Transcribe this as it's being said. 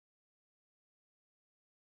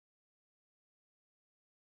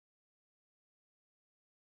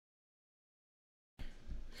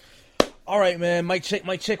All right, man. Mic check.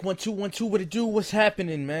 1 2 1 2. What it do? What's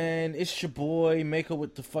happening, man? It's your boy Mako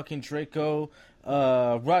with the fucking Draco,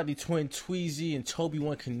 Rodney Twin Tweezy, and Toby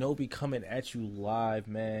One Kenobi coming at you live,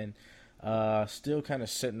 man. Still kind of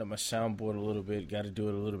setting up my soundboard a little bit. Got to do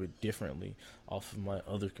it a little bit differently off of my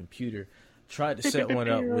other computer. Tried to set one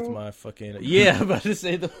up with my fucking I'm about to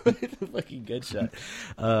say the fucking gunshot.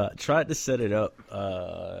 Tried to set it up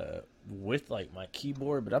with like my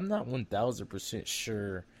keyboard, but I'm not 1000%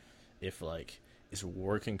 sure if like it's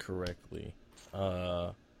working correctly.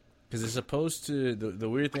 Because it's supposed to. The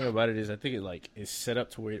weird thing about it is I think it like is set up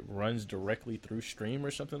to where it runs directly through stream or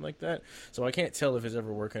something like that. So I can't tell if it's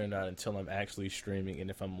ever working or not until I'm actually streaming and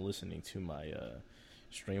if I'm listening to my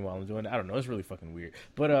stream while I'm doing it. I don't know. It's really fucking weird.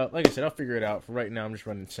 But like I said, I'll figure it out. For right now, I'm just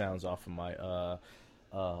running sounds off of my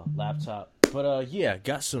laptop. But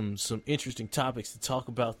got some interesting topics to talk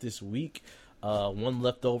about this week. One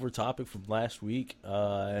leftover topic from last week,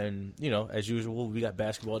 and as usual, we got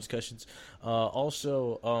basketball discussions.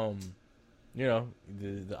 Also,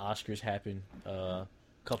 the Oscars happened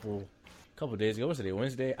couple days ago. What's today?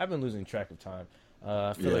 Wednesday. I've been losing track of time.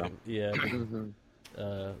 I feel like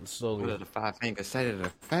slowly. What are the 5 fingers say to the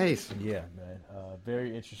face? Yeah, man.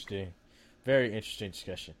 Very interesting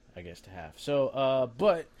discussion, I guess, to have. So,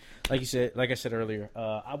 but like I said earlier,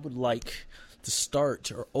 I would like to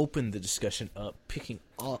start or open the discussion up, picking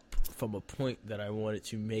up from a point that I wanted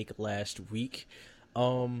to make last week. I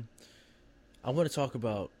want to talk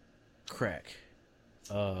about crack,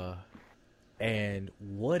 and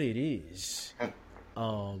what it is,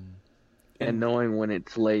 and knowing when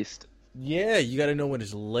it's laced. Yeah, you got to know when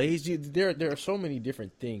it's laced. There are so many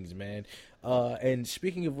different things, man. And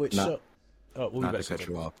speaking of which, not to cut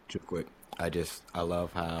you off too quick. I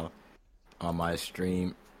love how on my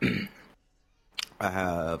stream I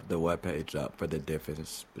have the webpage up for the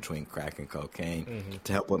difference between crack and cocaine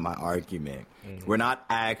to help with my argument. We're not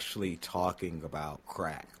actually talking about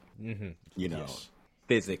crack,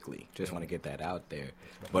 physically. Just want to get that out there.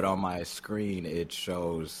 But on my screen, it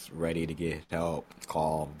shows ready to get help,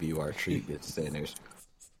 call, view our treatment centers.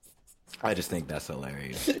 I just think that's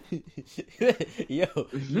hilarious. Yo,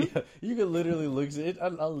 you can literally look at it. I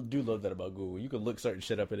do love that about Google. You can look certain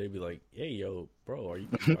shit up and they'd be like, "Hey, yo, bro, are you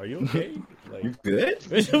okay? Like, you good?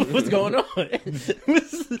 What's going on?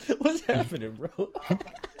 What's happening, bro?"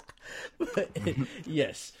 But,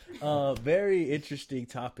 yes, very interesting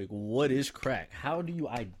topic. What is crack? How do you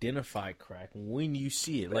identify crack when you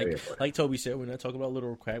see it? Like Toby said, we're not talking about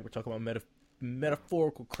literal crack. We're talking about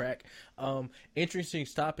metaphorical crack. Interesting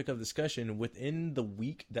topic of discussion within the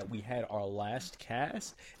week that we had our last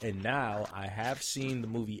cast, and now I have seen the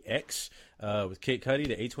movie X with Kid Cudi,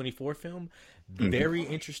 the A24 film. Very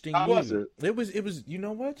interesting movie. Was it? It was. You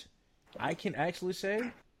know what? I can actually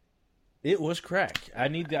say it was crack. I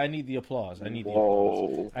need the applause. I need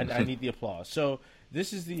the applause. So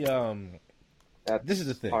this is the this is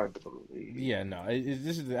the thing. Hard to believe. Yeah, no.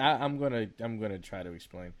 This is I'm gonna try to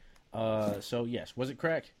explain. So yes, was it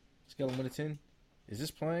crack? Scale of 1 to 10. Is this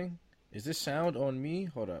playing? Is this sound on me?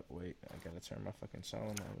 Hold up, wait. I gotta turn my fucking sound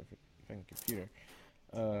on my fucking computer.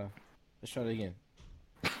 Let's try it again.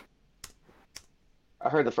 I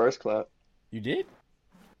heard the first clap. You did?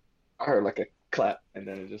 I heard like a clap, and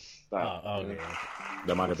then it just stopped. Oh, okay.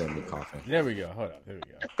 That might have been me coughing. There we go. Hold up. There we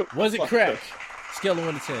go. Was it crack? Scale of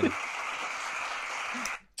 1 to 10.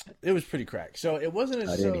 It was pretty crack. So it wasn't.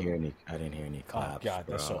 I didn't hear any claps. Oh God,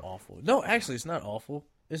 bro. that's so awful. No, actually, it's not awful.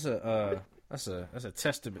 It's that's a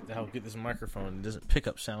testament to how good this microphone doesn't pick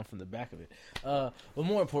up sound from the back of it. But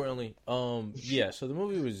more importantly, So the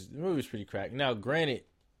movie was pretty crack. Now, granted,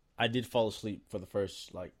 I did fall asleep for the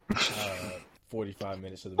first 45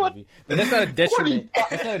 minutes of the movie. But that's not a detriment.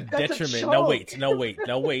 That's not a detriment. No, wait.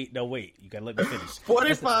 You gotta let me finish.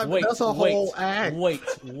 45 minutes, that's a whole act. Wait.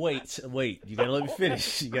 You gotta let me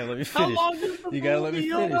finish. How long is the You gotta let me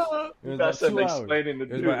movie? finish. It was about 2 hours. Explaining the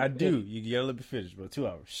dude. I do. You gotta let me finish, bro. 2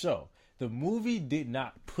 hours. So, the movie did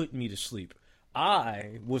not put me to sleep.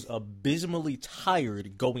 I was abysmally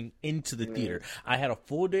tired going into the theater. I had a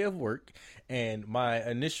full day of work, and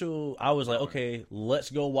I was like, okay, let's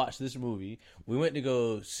go watch this movie. We went to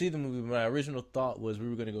go see the movie. My original thought was we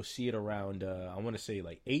were going to go see it around, I want to say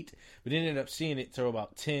 8, but ended up seeing it till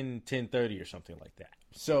about 10:30 or something like that.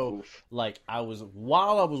 So, while I was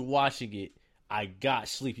watching it, I got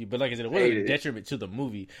sleepy, but like I said, it wasn't a detriment to the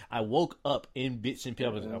movie. I woke up in bits and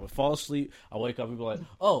pieces. I would fall asleep. I wake up, people are like,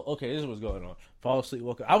 "Oh, okay, this is what's going on." Fall asleep,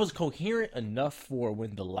 woke up. I was coherent enough for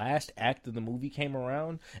when the last act of the movie came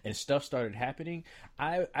around and stuff started happening.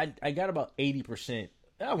 I got about 80%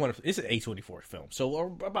 It's an A24 film, so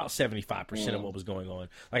about 75% of what was going on.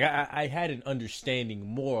 Like I had an understanding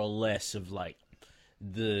more or less of like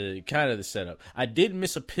the kind of the setup. I did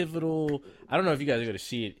miss a pivotal. I don't know if you guys are going to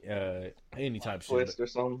see it anytime soon. Twist or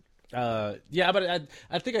something. Yeah, but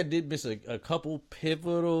I think I did miss a couple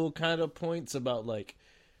pivotal kind of points about like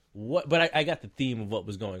what. But I got the theme of what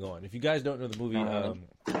was going on. If you guys don't know the movie,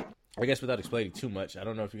 I guess without explaining too much, I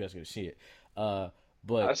don't know if you guys are going to see it.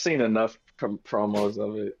 But I've seen enough promos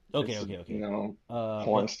of it. Okay. You know,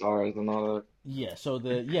 porn stars and all that. Yeah, so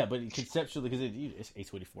but conceptually, because it's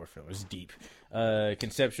A24 film, it's deep.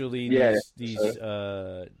 Conceptually, these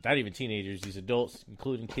not even teenagers, these adults,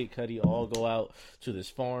 including Kid Cudi, all go out to this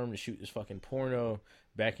farm to shoot this fucking porno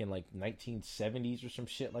back in like 1970s or some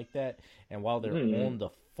shit like that. And while they're on the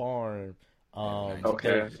farm,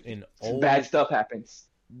 bad stuff happens.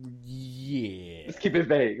 Yeah. Let's keep it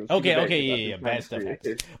vague. Yeah. Bad stuff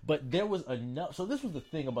happens. But there was enough. So this was the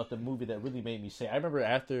thing about the movie that really made me say. I remember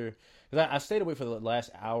after, because I stayed away for the last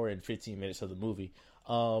hour and 15 minutes of the movie.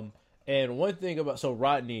 And one thing about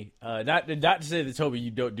Rodney, not to say that Toby,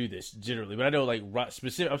 you don't do this generally, but I know like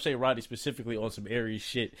I'm saying Rodney specifically on some airy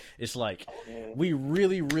shit. It's like we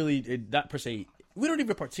really not per se. We don't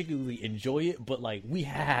even particularly enjoy it, but like we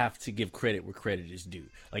have to give credit where credit is due.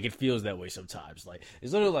 Like it feels that way sometimes. Like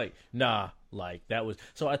it's literally like, nah, like that was.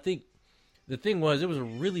 So I think the thing was, it was a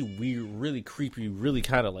really weird, really creepy, really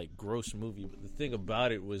kind of like gross movie. But the thing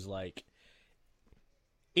about it was like,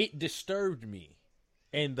 it disturbed me,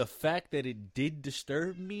 and the fact that it did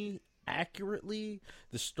disturb me accurately,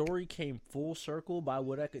 the story came full circle by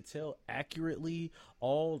what I could tell accurately.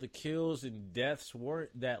 All the kills and deaths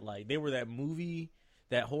weren't that like they were that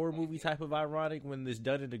horror movie type of ironic when it's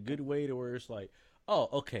done in a good way to where it's like, oh,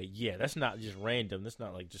 okay, yeah, that's not just random. That's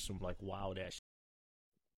not like just some like wild ass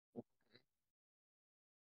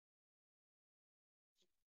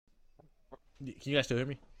shit. Can you guys still hear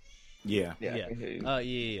me? Yeah.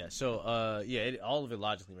 Yeah. So, all of it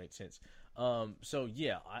logically makes sense.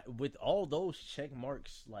 With all those check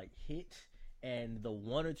marks like hit and the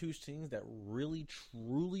one or two scenes that really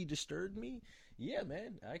truly disturbed me, yeah,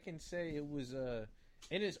 man, I can say it was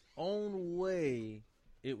in its own way,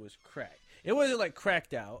 it was cracked. It wasn't like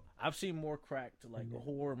cracked out. I've seen more cracked like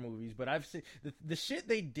horror movies, but I've seen the shit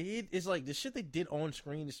they did is like the shit they did on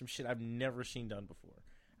screen is some shit I've never seen done before.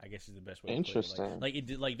 I guess is the best way. Interesting. To put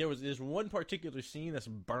it. Like there's one particular scene that's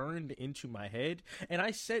burned into my head, and I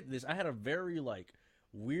said this. I had a very like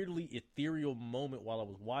weirdly ethereal moment while I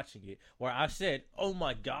was watching it, where I said, "Oh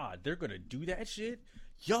my god, they're gonna do that shit!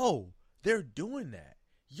 Yo, they're doing that!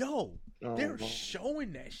 Yo, they're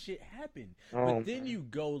showing that shit happen." But then you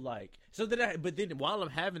go like, but then while I'm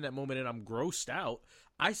having that moment and I'm grossed out,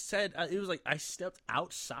 I said it was like I stepped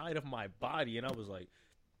outside of my body, and I was like,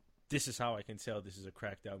 this is how I can tell this is a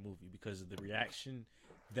cracked out movie, because of the reaction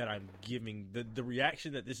that I'm giving, the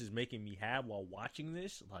reaction that this is making me have while watching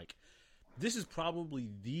this. Like, this is probably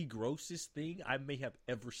the grossest thing I may have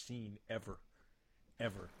ever seen, ever.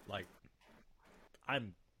 Like,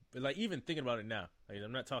 I'm like even thinking about it now. Like,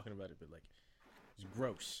 I'm not talking about it, but like, it's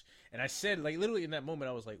gross. And I said, like, literally in that moment,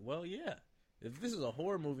 I was like, well, yeah, if this is a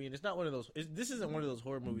horror movie, and it's not one of those, this isn't one of those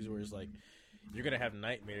horror movies where it's like you're gonna have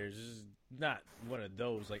nightmares. This is not one of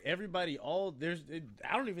those. Like everybody, I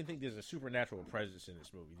don't even think there's a supernatural presence in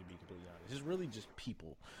this movie, to be completely honest. It's really just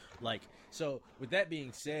people. Like, so with that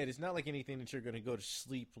being said, it's not like anything that you're gonna go to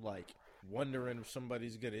sleep like wondering if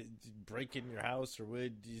somebody's gonna break in your house or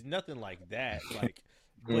would. It's nothing like that. Like,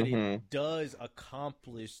 but it does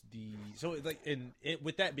accomplish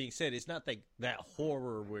with that being said, it's not like that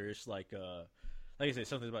horror where it's like I said,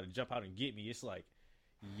 something's about to jump out and get me. It's like,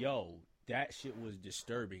 yo, that shit was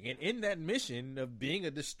disturbing. And in that mission of being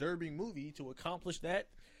a disturbing movie, to accomplish that,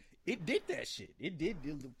 it did that shit. It did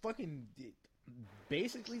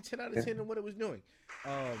basically 10 out of 10 in what it was doing.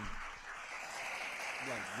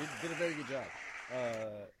 Did a very good job.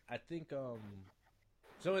 I think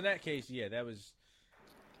so in that case, yeah, that was,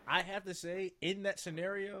 I have to say, in that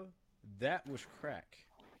scenario, that was crack.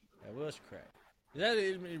 That was crack.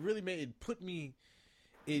 It really put me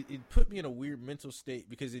in a weird mental state,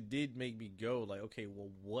 because it did make me go like, okay, well,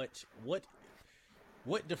 what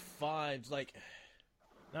defines, like,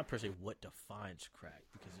 not per se what defines crack,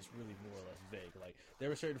 because it's really more or less vague. Like, there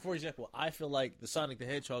were certain, for example, I feel like the Sonic the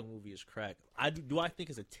Hedgehog movie is crack. Do I think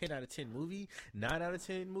it's a 10 out of 10 movie? 9 out of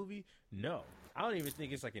 10 movie? No. I don't even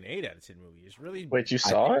think it's like an 8 out of 10 movie. It's really... Wait, you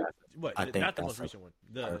saw it? What? I think not the most recent one.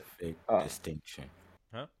 Perfect distinction.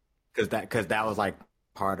 Huh? Because that was like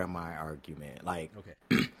part of my argument. Like,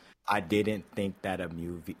 okay. I didn't think that a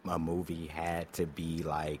movie had to be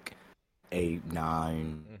like 8,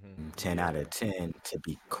 9, 10 out of 10 to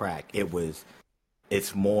be crack.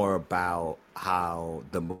 It's more about how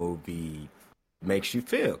the movie makes you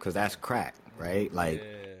feel, because that's crack, right? Like,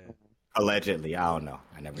 allegedly, I don't know.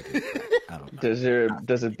 I never did crack. I don't know.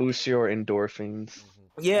 Does it boost your endorphins?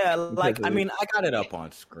 Yeah, like, Because I of mean, I got it up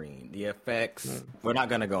on screen. The effects, we're not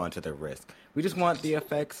going to go into the risk. We just want the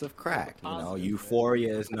effects of crack, you know?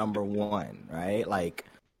 Euphoria is number one, right? Like,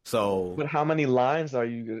 so... But how many lines are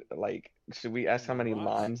you like? Should we ask how many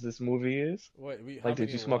lines this movie is? Like,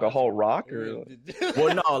 did you smoke a whole rock or?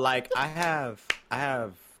 Well, no, like I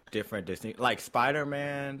have different Disney, like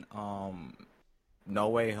Spider-Man, No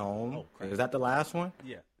Way Home. Oh, Is that the last one?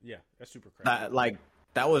 Yeah, that's super crack.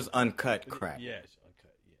 That was uncut crack. Yeah, it's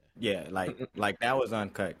uncut. Yeah, like that was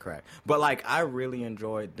uncut crack. But like I really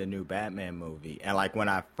enjoyed the new Batman movie, and like when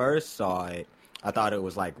I first saw it, I thought it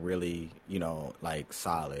was like really, you know, like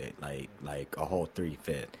solid, like a whole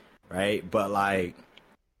 3/5, right? But like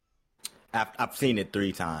I've seen it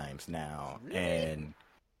 3 times now, Really? and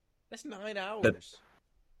That's 9 hours.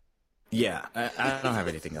 yeah, I don't have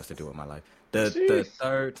anything else to do with my life. The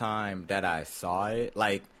third time that I saw it,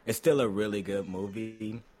 like, it's still a really good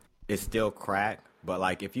movie. It's still crack, but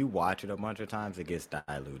like if you watch it a bunch of times, it gets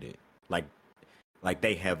diluted. Like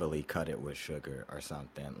they heavily cut it with sugar or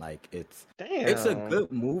something. Like it's a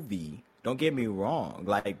good movie. Don't get me wrong.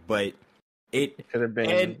 Like, but it could have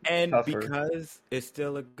been and tougher. because it's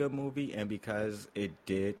still a good movie, and because it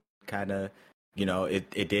did kind of, you know,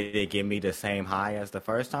 it didn't give me the same high as the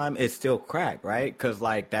first time, it's still crack, right? Because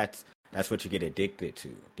like that's what you get addicted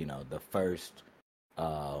to, you know, the first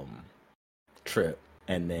trip,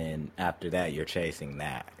 and then after that you're chasing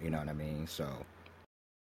that, you know what I mean? So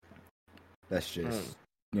that's just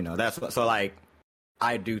you know, that's what, so like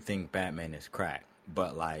I do think Batman is crack,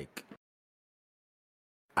 but like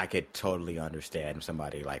I could totally understand if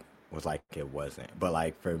somebody like was like it wasn't. But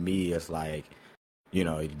like for me, it's like, you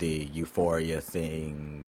know, the euphoria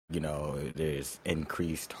thing, you know, there's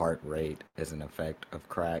increased heart rate as an effect of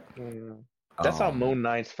crack. Yeah. That's how Moon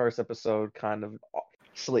Knight's first episode kind of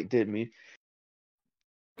slick did me.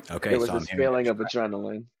 Okay, There was so this feeling of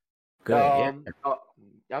adrenaline. Good.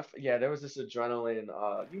 Yeah, there was this adrenaline,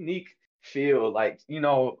 unique feel. Like, you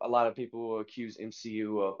know, a lot of people will accuse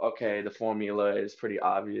MCU of, okay, the formula is pretty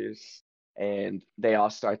obvious, and they all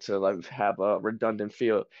start to like have a redundant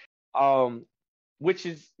feel. Which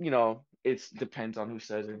is, you know, it depends on who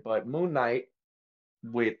says it, but Moon Knight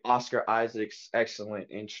with Oscar Isaac's excellent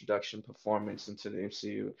introduction performance into the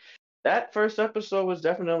MCU. That first episode was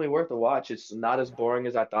definitely worth a watch. It's not as boring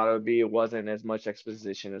as I thought it would be. It wasn't as much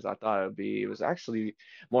exposition as I thought it would be. It was actually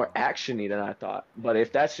more actiony than I thought. But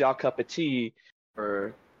if that's y'all cup of tea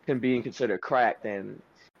or can being considered crack, then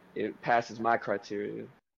it passes my criteria.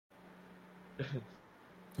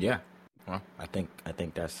 Yeah. Well, I think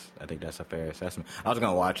that's a fair assessment. I was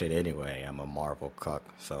gonna watch it anyway. I'm a Marvel cuck,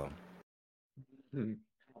 so it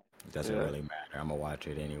doesn't really matter. I'm gonna watch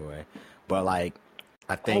it anyway. But like,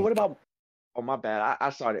 I think. Oh, what about? Oh, my bad. I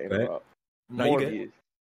sorry to interrupt. No, you good.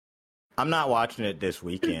 I'm not watching it this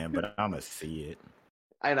weekend, but I'm gonna see it.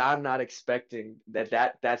 And I'm not expecting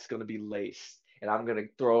that's gonna be laced, and I'm gonna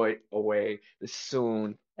throw it away as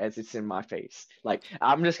soon as it's in my face. Like,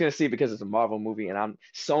 I'm just gonna see it because it's a Marvel movie, and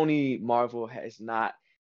Sony Marvel has not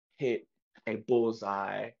hit a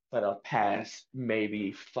bullseye for the past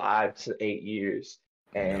maybe 5 to 8 years,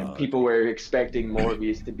 and people were expecting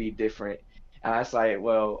Morbius to be different. And I was like,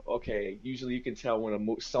 well, okay. Usually, you can tell when a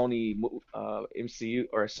Sony MCU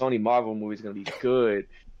or a Sony Marvel movie is gonna be good,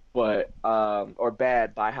 but or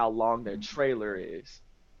bad by how long their trailer is.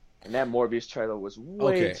 And that Morbius trailer was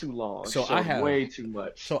way too long. So I have way too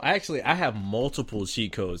much. So actually, I have multiple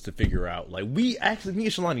cheat codes to figure out. Like me and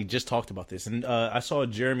Shalani just talked about this, and I saw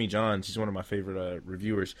Jeremy Johns. He's one of my favorite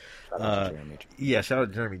reviewers. Yeah, shout out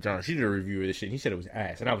to Jeremy Johns. He did a review of this shit. And he said it was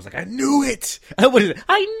ass, and I was like, I knew it. I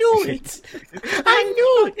knew it. I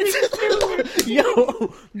knew it.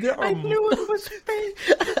 Yo, I knew it was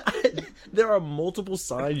fake. There are multiple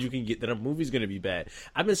signs you can get that a movie's going to be bad.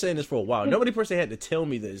 I've been saying this for a while. Nobody personally had to tell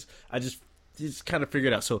me this. I just kind of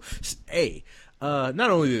figured it out. So, not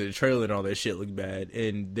only did the trailer and all that shit look bad,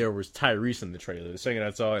 and there was Tyrese in the trailer. The second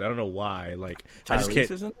I saw it, I don't know why. Like, Tyrese I just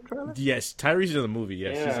can't. Is in the trailer? Yes, Tyrese is in the movie.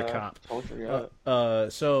 Yes, Yeah, he's a cop.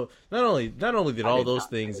 So not only did all those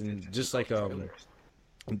things, and just like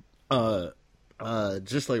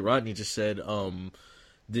just like Rodney just said,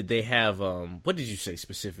 did they have what did you say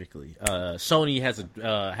specifically? Sony has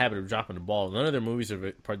a habit of dropping the ball. None of their movies have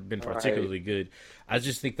been particularly good. I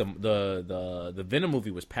just think the Venom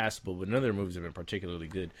movie was passable, but none of their movies have been particularly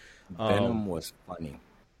good. Venom was funny.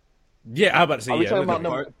 Yeah, I'm about to say. Are we Yeah, talking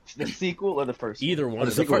about the sequel or the first? Either one.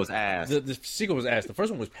 The sequel was ass. The sequel was ass. The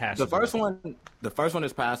first one was passable. The first one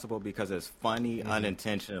is passable because it's funny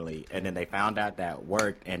unintentionally, and then they found out that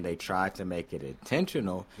worked, and they tried to make it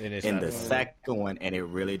intentional in the second one, and it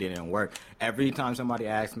really didn't work. Every time somebody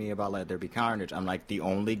asks me about Let There Be Carnage, I'm like, the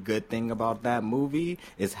only good thing about that movie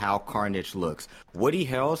is how Carnage looks. Woody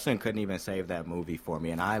Harrelson couldn't even save that movie for me,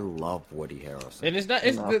 and I love Woody Harrelson. And it's not.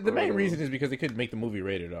 The main reason is because they couldn't make the movie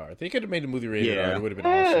rated R. If they could have made the movie rated R, it would have been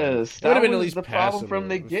awesome. It would have been at least the problem from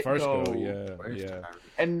the get-go. Yeah.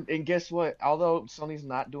 And guess what? Although Sony's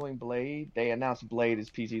not doing Blade, they announced Blade is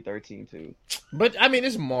PG-13 too. But I mean,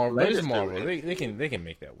 it's Marvel. It's Marvel. They can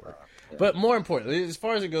make that work. Yeah. But more importantly, as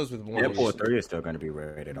far as it goes with Morbius, Deadpool 3 is still going to be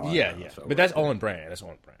rated R. Yeah. So but that's on brand.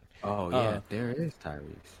 Oh yeah, there is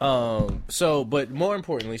Tyrese. But more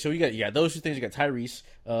importantly, so you got those two things. You got Tyrese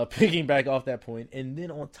picking back off that point, and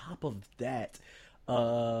then on top of that,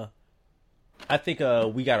 I think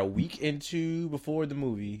we got a week into before the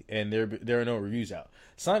movie, and there are no reviews out.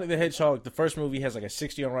 Sonic the Hedgehog, the first movie, has like a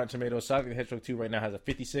 60 on Rotten Tomatoes. Sonic the Hedgehog 2 right now has a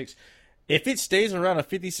 56. If it stays around a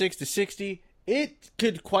 56 to 60, it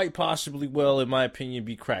could quite possibly, well, in my opinion,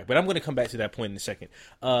 be cracked. But I'm going to come back to that point in a second.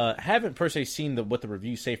 Haven't per se seen what the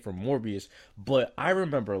reviews say for Morbius, but I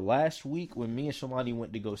remember last week when me and Shalani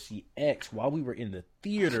went to go see X while we were in the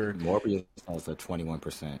theater. Morbius has a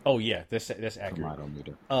 21%. Oh yeah, that's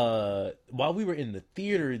accurate. While we were in the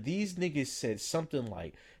theater, these niggas said something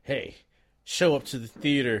like, "Hey, show up to the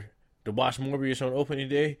theater to watch Morbius on opening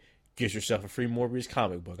day. Get yourself a free Morbius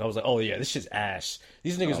comic book." I was like, "Oh yeah, this shit's ass."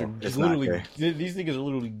 These niggas are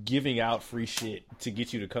literally giving out free shit to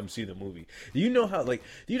get you to come see the movie. Do you know how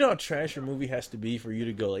trash your movie has to be for you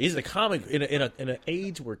to go? Like, is a comic in an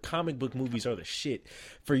age where comic book movies are the shit?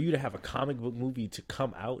 For you to have a comic book movie to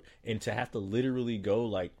come out and to have to literally go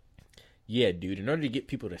like, yeah, dude, in order to get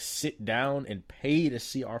people to sit down and pay to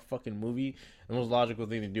see our fucking movie, the most logical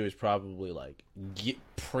thing to do is probably like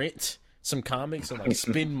print some comics and like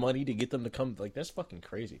spend money to get them to come. Like, that's fucking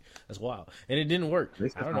crazy. That's wild. And it didn't work.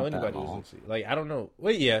 I don't know anybody who's like, I don't know.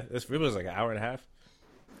 Wait, yeah, it was like an hour and a half.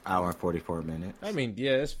 Hour and 44 minutes. I mean,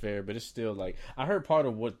 yeah, that's fair, but it's still like, I heard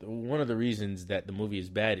one of the reasons that the movie is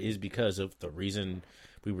bad is because of the reason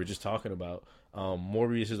we were just talking about.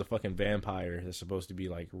 Morbius is a fucking vampire that's supposed to be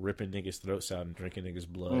like ripping niggas' throats out and drinking niggas'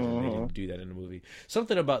 blood, and they didn't do that in the movie.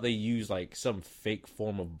 Something about they use like some fake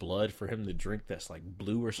form of blood for him to drink that's like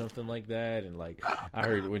blue or something like that. And like, I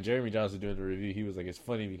heard when Jeremy Johnson doing the review, he was like, it's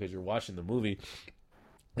funny because you're watching the movie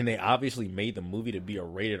and they obviously made the movie to be a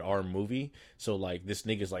rated R movie. So like this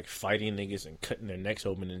nigga's like fighting niggas and cutting their necks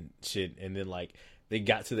open and shit, and then like they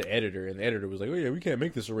got to the editor and the editor was like, oh yeah, we can't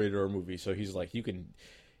make this a rated R movie. So he's like, you can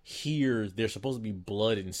here there's supposed to be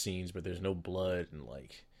blood in scenes, but there's no blood, and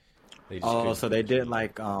like they just so they did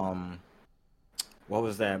like what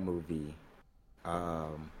was that movie?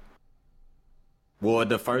 Well,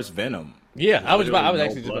 the first Venom. Yeah, I was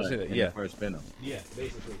actually just about to say that. Yeah, the first Venom. Yeah,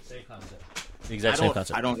 basically same concept. Exact same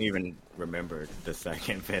concept. I don't even remember the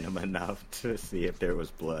second Venom enough to see if there was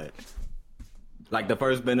blood. Like the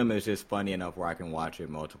first Venom is just funny enough where I can watch it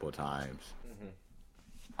multiple times.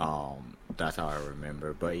 That's how I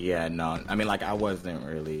remember. But yeah, no, I mean, like, I wasn't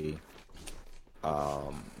really, I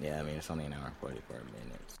mean, it's only an hour and 44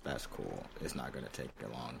 minutes. That's cool. It's not going to take a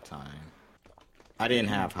long time. I didn't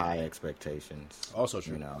have high expectations. Also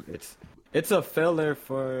true. You know, it's a filler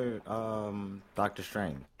for, Doctor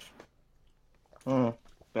Strange. I'm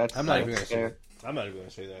not even going to say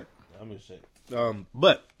that. I'm going to say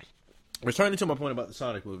but returning to my point about the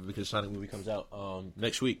Sonic movie, because Sonic movie comes out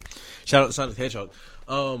next week. Shout out to Sonic the Hedgehog.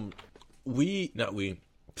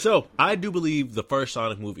 So I do believe the first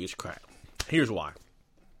Sonic movie is crap. Here's why.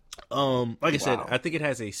 Like I said, I think it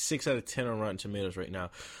has a 6 out of 10 on Rotten Tomatoes right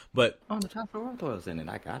now. But the Top Toronto's in it.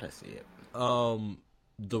 I gotta see it.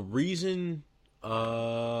 The reason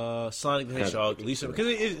Sonic the Hedgehog, at least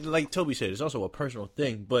because like Toby said, it's also a personal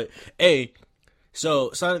thing. But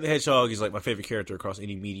so Sonic the Hedgehog is like my favorite character across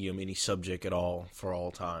any medium, any subject at all, for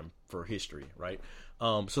all time, for history, right?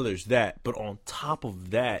 So there's that. But on top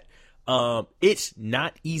of that, it's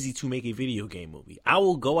not easy to make a video game movie. I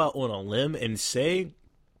will go out on a limb and say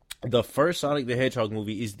the first Sonic the Hedgehog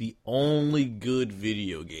movie is the only good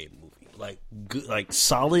video game movie. Like good, like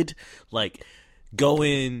solid, like go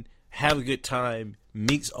in, have a good time,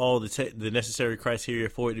 meets all the necessary criteria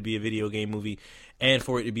for it to be a video game movie, and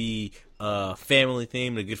for it to be family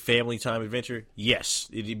themed, a good family time adventure. Yes,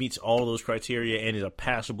 it meets all those criteria and is a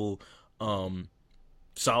passable,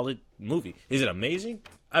 solid movie. Is it amazing?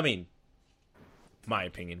 I mean, my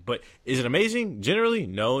opinion. But is it amazing? Generally,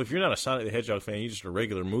 no. If you're not a Sonic the Hedgehog fan, you're just a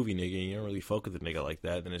regular movie nigga, and you don't really fuck with a nigga like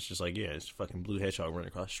that, then it's just like, yeah, it's fucking blue hedgehog running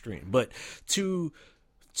across the street. But to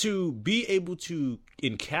be able to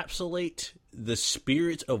encapsulate the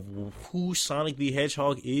spirit of who Sonic the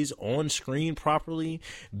Hedgehog is on screen properly,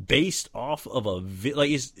 based off of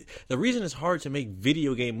it's the reason it's hard to make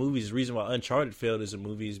video game movies. The reason why Uncharted failed as a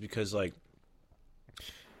movie is because okay.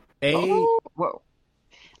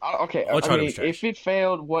 If it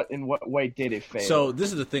failed, in what way did it fail? So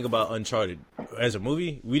this is the thing about Uncharted as a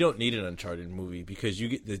movie. We don't need an Uncharted movie because you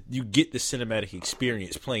get the cinematic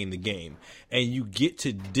experience playing the game, and you get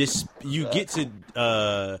to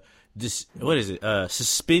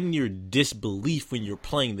suspend your disbelief when you're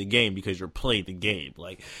playing the game because you're playing the game.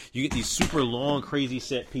 Like, you get these super long, crazy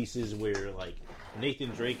set pieces where, like,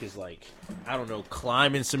 Nathan Drake is, like, I don't know,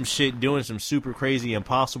 climbing some shit, doing some super crazy,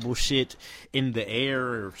 impossible shit in the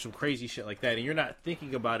air or some crazy shit like that. And you're not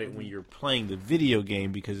thinking about it when you're playing the video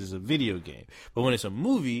game because it's a video game. But when it's a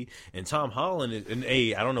movie and Tom Holland is,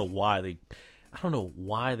 I don't know why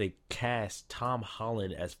they cast Tom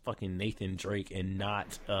Holland as fucking Nathan Drake and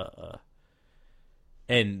not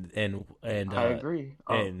and I agree.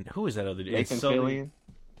 And who is that other dude? Nathan Fillion.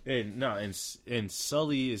 And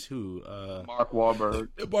Sully is who? Mark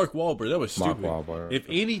Wahlberg. Mark Wahlberg. That was stupid. Mark Wahlberg. If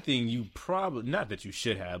anything, you probably, not that you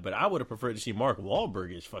should have, but I would have preferred to see Mark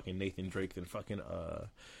Wahlberg as fucking Nathan Drake than fucking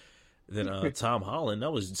Tom Holland.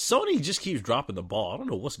 Sony just keeps dropping the ball. I don't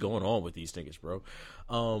know what's going on with these niggas, bro.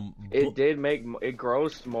 It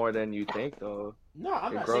grossed more than you think, though. No,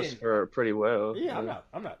 I'm not saying. It grossed for pretty well. Yeah, I'm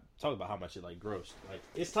not talking about how much it like grossed. Like,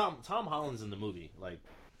 it's Tom Holland's in the movie. Like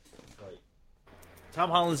Tom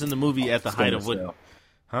Holland's in the movie at the height of what?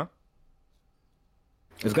 Huh?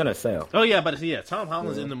 It's gonna sell. Oh yeah, but yeah, Tom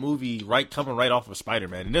Holland's in the movie, coming right off of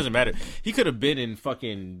Spider-Man. It doesn't matter. He could have been in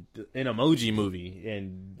fucking an Emoji movie,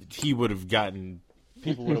 and he would have gotten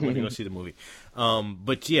people would have wanted to go see the movie.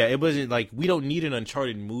 But yeah, it wasn't like, we don't need an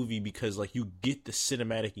Uncharted movie because, like, you get the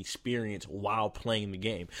cinematic experience while playing the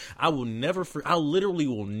game. I literally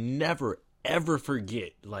will never ever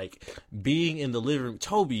forget, like, being in the living room.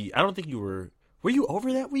 Toby, I don't think you were you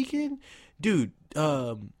over that weekend? Dude,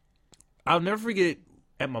 I'll never forget,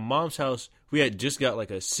 at my mom's house, we had just got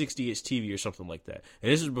like a 60-inch TV or something like that.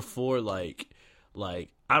 And this was before, like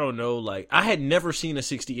I don't know, like, I had never seen a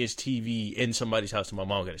 60-inch TV in somebody's house, and my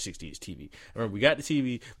mom got a 60-inch TV. I remember we got the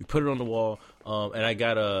TV, we put it on the wall, and I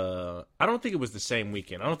got I don't think it was the same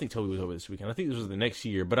weekend. I don't think Toby was over this weekend. I think this was the next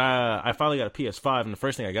year. But I finally got a PS5, and the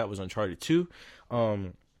first thing I got was Uncharted 2.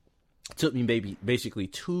 Took me basically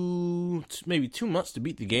 2 months to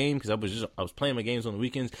beat the game because I was playing my games on the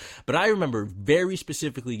weekends. But I remember very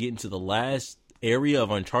specifically getting to the last area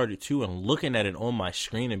of Uncharted 2 and looking at it on my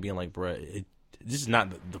screen and being like, bruh, this is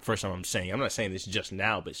not the first time I'm not saying this just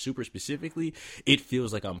now, but super specifically, it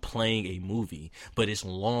feels like I'm playing a movie, but it's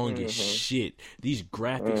long as shit. These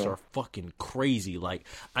graphics are fucking crazy. Like,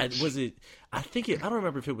 I don't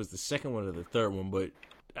remember if it was the second one or the third one, but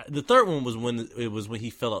the third one was when he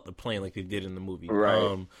fell out the plane like they did in the movie.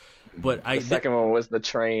 Right. But the second one was the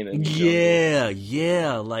train. And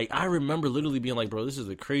yeah. Like, I remember literally being like, bro, this is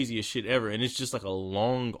the craziest shit ever. And it's just like a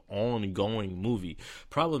long, ongoing movie.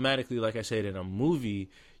 Problematically, like I said, in a movie,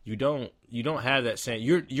 you don't have that same.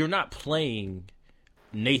 You're not playing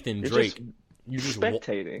Nathan Drake. You're just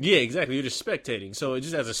spectating. Yeah, exactly. You're just spectating. So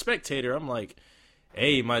just as a spectator, I'm like,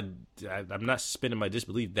 hey, I'm not suspending my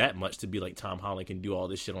disbelief that much to be like, Tom Holland can do all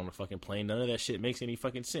this shit on a fucking plane. None of that shit makes any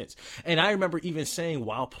fucking sense. And I remember even saying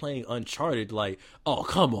while playing Uncharted, like, oh,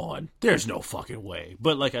 come on, there's no fucking way.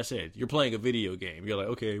 But like I said, you're playing a video game. You're like,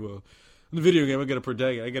 okay, well, in the video game, I gotta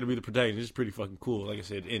be the protagonist. It's pretty fucking cool. Like I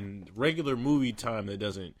said, in regular movie time, it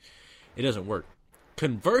doesn't work.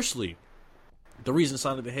 Conversely, the reason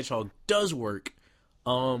Sonic the Hedgehog does work,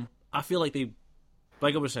 I feel like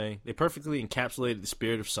like I was saying, they perfectly encapsulated the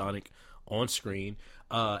spirit of Sonic on screen.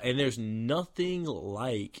 And there's nothing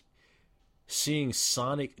like seeing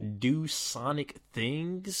Sonic do Sonic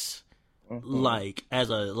things, like, I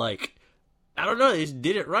don't know, it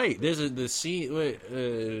did it right. There's the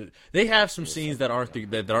scene. They have some scenes that aren't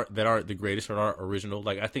the greatest or aren't original.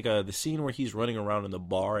 Like, I think the scene where he's running around in the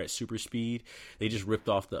bar at super speed, they just ripped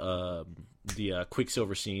off the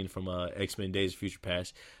Quicksilver scene from X-Men Days of Future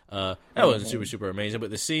Past. That wasn't super amazing, but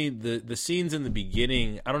the scenes in the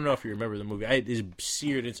beginning, I don't know if you remember the movie. It's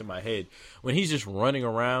seared into my head when he's just running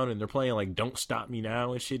around and they're playing like "Don't Stop Me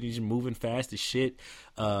Now" and shit. He's just moving fast as shit.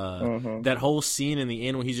 That whole scene in the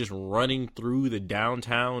end when he's just running through the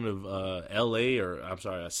downtown of L.A. or I'm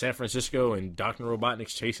sorry, San Francisco, and Dr.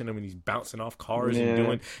 Robotnik's chasing him and he's bouncing off cars and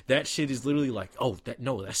doing that shit is literally like,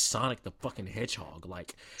 that's Sonic the fucking Hedgehog.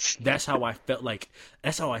 Like that's how I felt. Like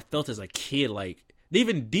that's how I felt as a kid. Like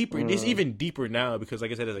even deeper. It's even deeper now because,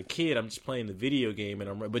 like I said, as a kid, I'm just playing the video game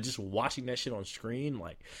but just watching that shit on screen,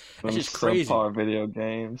 like that's just crazy. Subpar video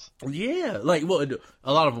games. Yeah, like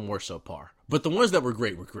a lot of them were subpar. But the ones that were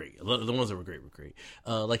great were great. The ones that were great were great.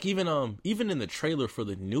 Like even in the trailer for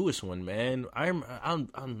the newest one, man,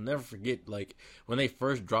 I'll never forget like when they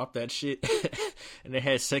first dropped that shit, and they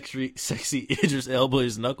had sexy Idris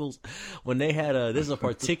Elba's knuckles. When they had there's a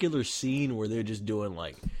particular scene where they're just doing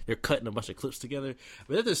like they're cutting a bunch of clips together.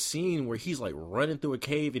 But there's a scene where he's like running through a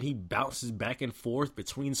cave and he bounces back and forth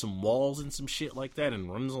between some walls and some shit like that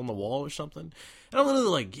and runs on the wall or something. And I'm literally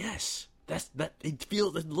like, yes.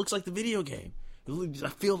 It looks like the video game. I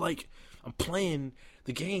feel like I'm playing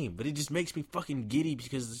the game, but it just makes me fucking giddy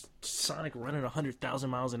because it's Sonic running 100,000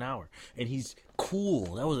 miles an hour, and he's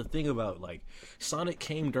cool. That was the thing about like Sonic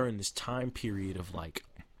came during this time period of like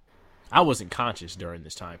I wasn't conscious during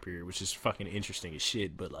this time period, which is fucking interesting as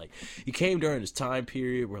shit. But like he came during this time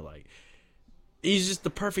period where like he's just the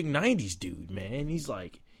perfect '90s dude, man.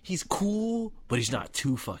 He's cool, but he's not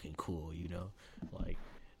too fucking cool, you know, like.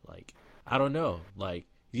 I don't know, like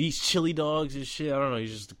these chili dogs and shit. I don't know.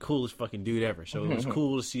 He's just the coolest fucking dude ever. So it was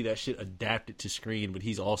cool to see that shit adapted to screen. But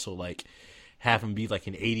he's also like have him be like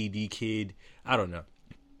an ADD kid. I don't know.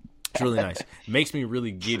 It's really nice. It makes me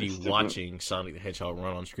really giddy watching Sonic the Hedgehog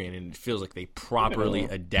run on screen, and it feels like they properly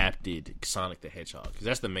adapted Sonic the Hedgehog because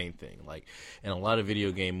that's the main thing. Like in a lot of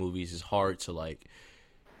video game movies, it's hard to like.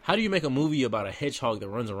 How do you make a movie about a hedgehog that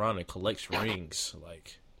runs around and collects rings?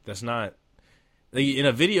 Like that's not. In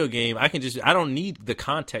a video game, I don't need the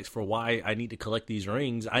context for why I need to collect these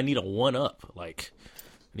rings. I need a 1-up. Like,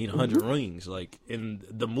 I need 100 rings. Like, in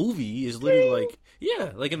the movie is literally like,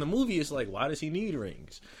 yeah, like in the movie it's like, why does he need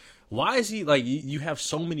rings? Why is he, like, you have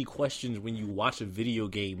so many questions when you watch a video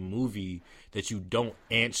game movie that you don't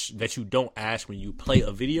ask when you play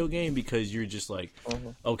a video game because you're just like,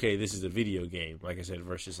 okay, this is a video game, like I said,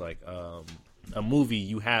 versus like a movie,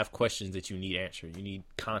 you have questions that you need answered. You need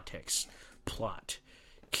context. Plot,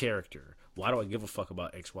 character. Why do I give a fuck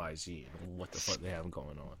about XYZ and what the fuck they have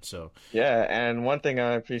going on? So yeah, and one thing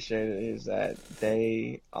I appreciate is that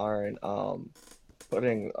they aren't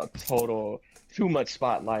putting a total too much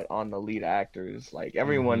spotlight on the lead actors. Like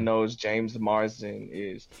everyone knows James Marsden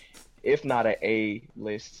is, if not an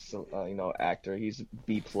A-list, actor, he's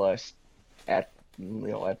B+ at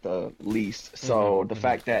the least. So the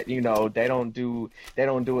fact that they don't do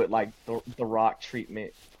it like the Rock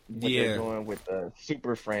treatment. What they're doing with the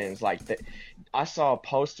Super Friends, like that. I saw a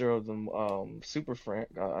poster of them, Super Friend.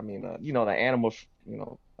 The animal.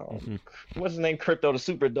 What's his name? Crypto, the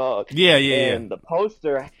super dog. Yeah. And the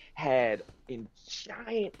poster had in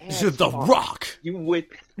giant ass the Rock. You with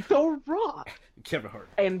the Rock. Kevin Hart.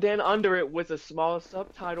 And then under it was a small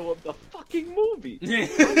subtitle of the fucking movie.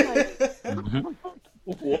 I'm like,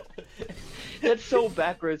 what? That's so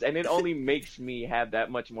backwards, and it only makes me have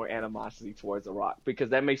that much more animosity towards The Rock because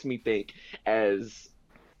that makes me think as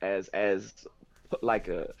like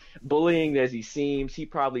a bullying as he seems, he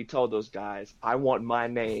probably told those guys, "I want my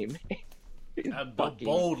name."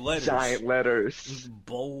 Bold letters, giant letters,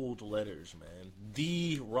 bold letters, man.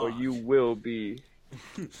 The Rock, or you will be.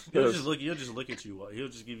 He'll just look at you. He'll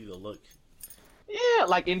just give you the look. Yeah,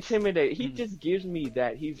 like intimidate. He just gives me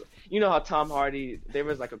that. He's, how Tom Hardy, there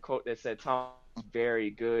was like a quote that said Tom's very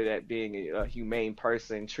good at being a humane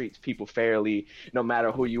person, treats people fairly, no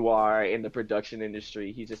matter who you are in the production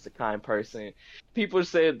industry. He's just a kind person. People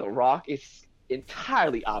said The Rock is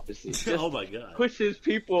entirely opposite. Just oh my God. Pushes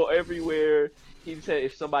people everywhere. He said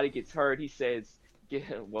if somebody gets hurt, he says,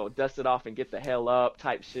 dust it off and get the hell up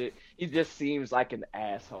type shit. He just seems like an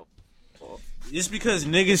asshole. It's because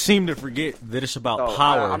niggas seem to forget that it's about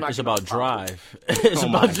power. It's about drive. It's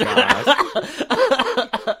about drive.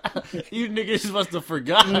 You niggas must have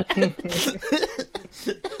forgotten.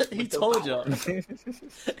 He told y'all.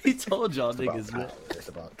 He told y'all niggas, man. It's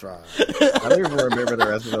about drive. I don't even remember the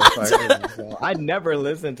rest of those songs. I never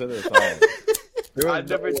listened to the song. I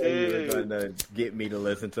never did. You were going to get me to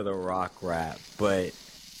listen to the Rock rap, but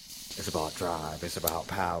It's about drive. It's about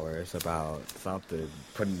power. It's about something.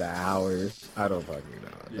 Putting the hours. I don't fucking know.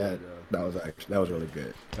 Yeah, That was really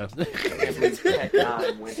good. I can't believe Tech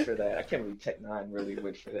 9 went for that. I can't believe Tech 9 really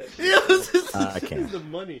went for that. I can't. It's the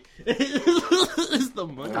money. It's the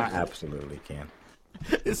money. I absolutely can.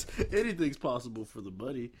 Anything's possible for the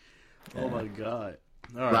money. Yeah. Oh my god.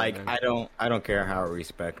 All right, like man. I don't care how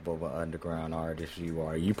respectable of an underground artist you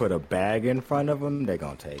are. You put a bag in front of them, they're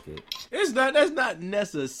gonna take it. That's not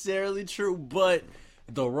necessarily true, but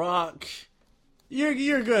The Rock,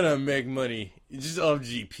 you're gonna make money just off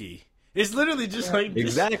GP. It's literally just like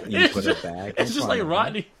exactly. You put a bag. It's just like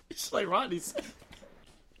Rodney. It's just like Rodney's.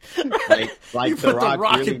 like you the put Rock The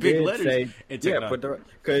Rock really in big did letters. say, and yeah, put the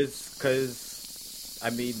because I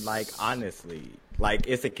mean, like honestly, like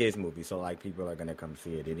it's a kids movie, so like people are gonna come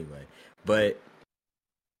see it anyway. But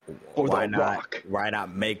why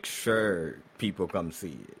not make sure people come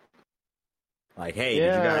see it? Like, hey,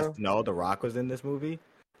 did you guys know The Rock was in this movie?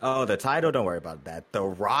 Oh, the title, don't worry about that. The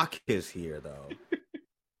Rock is here though.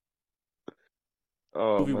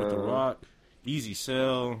 Movie with The Rock, Easy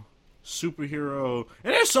Sell, superhero,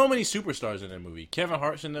 and there's so many superstars in that movie. Kevin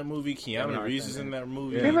Hart's in that movie. Keanu Reeves is in that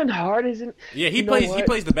movie. Yeah. Kevin Hart isn't. Yeah, he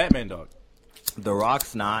plays the Batman dog. The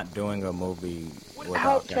Rock's not doing a movie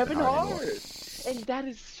without Kevin Hart, and that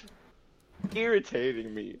is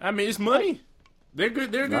irritating me. I mean, it's money. They're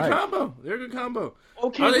good. They're a good combo. They're a good combo.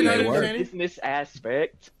 Okay, we get the business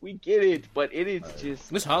aspect. We get it, but it is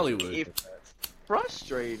just it's Hollywood. It's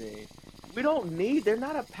frustrating. We don't need. They're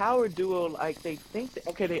not a power duo like they think.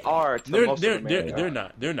 Okay, they are. They're not.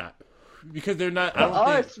 They're not because they're not.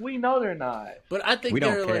 We know they're not. But I think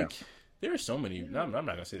they're like. There are so many. I'm not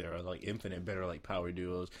gonna say there are like infinite better like power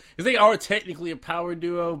duos because they are technically a power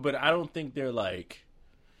duo, but I don't think they're like.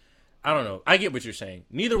 I don't know. I get what you're saying.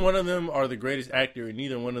 Neither one of them are the greatest actor, and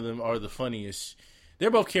neither one of them are the funniest. They're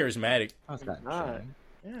both charismatic. That's not.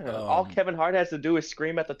 Yeah. All Kevin Hart has to do is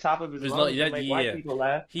scream at the top of his lungs to make white people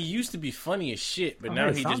laugh. He used to be funny as shit, but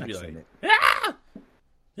now he just be like, ah!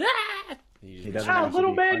 Ah! He doesn't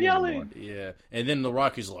little man yelling. Anymore. Yeah. And then The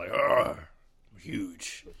Rock is like,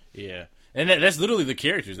 huge. Yeah. And that's literally the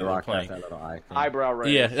characters that they're playing. That little eyebrow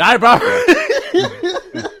raise. Yeah, eyebrow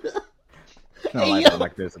No,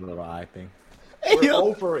 like this little eye thing. We're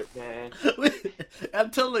over it, man. I'm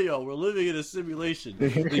telling y'all, we're living in a simulation.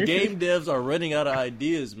 The game devs are running out of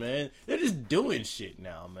ideas, man. They're just doing shit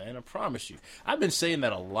now, man. I promise you. I've been saying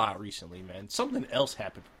that a lot recently, man. Something else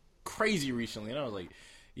happened crazy recently, and I was like,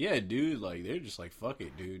 yeah, dude, like, they're just like, fuck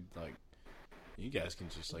it, dude. Like, you guys can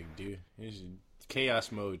just, like, do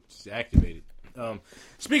chaos mode activated.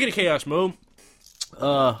 Speaking of chaos mode,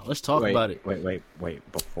 let's talk about it. Wait.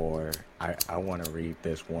 Before I want to read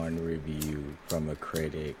this one review from a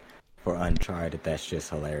critic for Uncharted that's just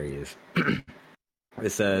hilarious.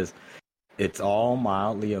 It says, it's all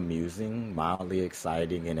mildly amusing, mildly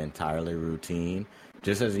exciting, and entirely routine,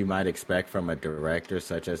 just as you might expect from a director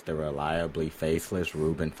such as the reliably faceless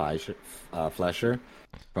Ruben Fleischer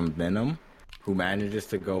from Venom, who manages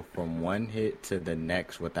to go from one hit to the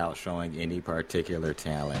next without showing any particular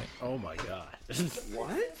talent. Oh my god.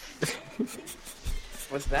 What?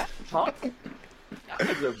 Was that talk? That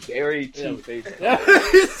was a very cheap face.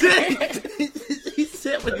 He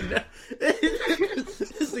said with that.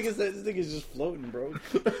 This nigga's just floating, bro.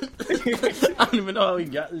 I don't even know how he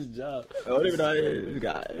got this job. I don't even know how this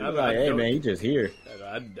guy. I'm like, hey man, he just here.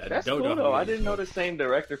 That's cool though. I didn't know the same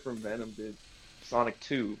director from Venom did Sonic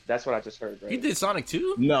 2. That's what I just heard, right? He did Sonic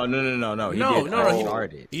 2? No. He did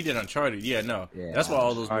Uncharted. He did Uncharted. Yeah, no. Yeah, that's why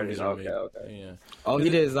all those movies are made. Okay. Yeah. Oh, he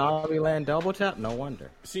did Zombieland Double Tap? No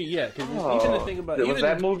wonder. See, yeah, because even the thing about was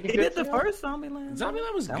that movie he did the first Zombieland.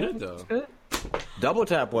 Zombieland was good, though. Good. Double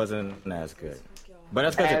Tap wasn't as good. But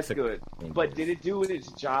that's because it's good. But did it do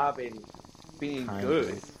its job in being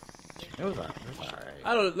good? It was alright.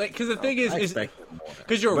 I don't like because the thing is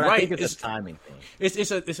because you're but right. I think it's a timing thing.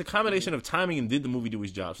 It's a combination of timing and did the movie do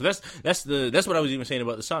his job. So that's what I was even saying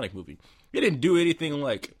about the Sonic movie. It didn't do anything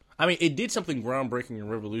like. I mean, it did something groundbreaking and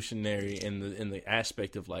revolutionary in the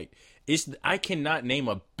aspect of like I cannot name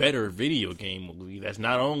a better video game movie that's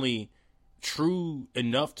not only true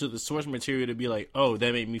enough to the source material to be like, oh,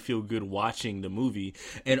 that made me feel good watching the movie,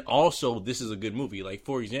 and also this is a good movie. Like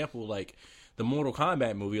for example, like. The Mortal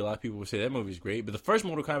Kombat movie, a lot of people would say that movie's great, but the first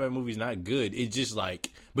Mortal Kombat movie is not good. It's just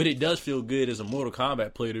like, but it does feel good as a Mortal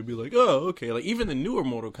Kombat player to be like, oh, okay. Like even the newer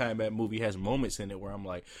Mortal Kombat movie has moments in it where I'm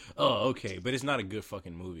like, oh, okay, but it's not a good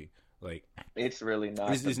fucking movie. Like it's really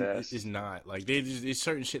not. It's not like it's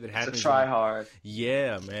certain shit that happens. It's a try hard.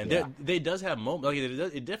 Yeah, man. Yeah. They does have moments. Like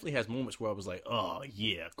it definitely has moments where I was like, oh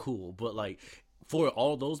yeah, cool, but like. for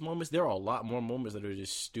all those moments, there are a lot more moments that are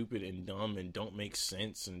just stupid and dumb and don't make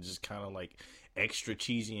sense and just kind of like extra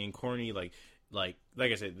cheesy and corny. Like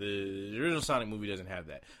I said, the original Sonic movie doesn't have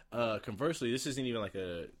that. Conversely, this isn't even like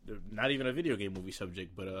not even a video game movie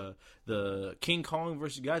subject, but the King Kong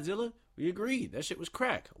versus Godzilla, we agreed that shit was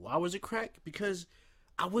crack. Why was it crack? Because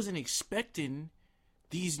I wasn't expecting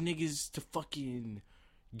these niggas to fucking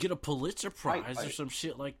get a Pulitzer Prize or some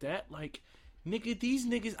shit like that. Like, nigga, these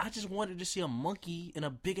niggas, I just wanted to see a monkey and a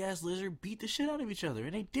big ass lizard beat the shit out of each other,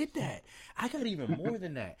 and they did that. I got even more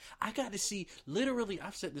than that. I got to see, literally,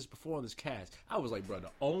 I've said this before on this cast. I was like, bro,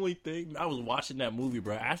 the only thing, I was watching that movie,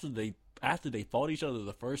 bro, after they fought each other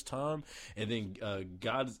the first time, and then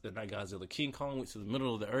not Godzilla, King Kong went to the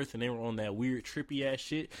middle of the earth, and they were on that weird trippy ass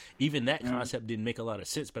shit. Even that concept didn't make a lot of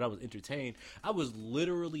sense, but I was entertained. I was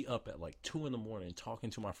literally up at like 2 a.m.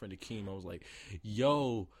 talking to my friend Akeem. I was like,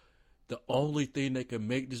 yo, the only thing that can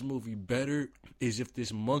make this movie better is if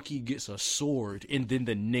this monkey gets a sword and then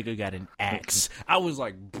the nigga got an axe. I was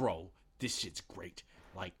like, bro, this shit's great.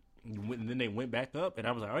 Like, and then they went back up, and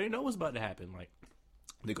I was like, I already know what's about to happen. Like,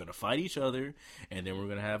 they're going to fight each other, and then we're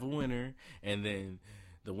going to have a winner, and then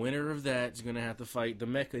the winner of that is going to have to fight the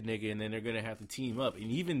mecha nigga, and then they're going to have to team up.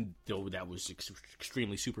 And even though that was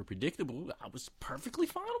extremely super predictable, I was perfectly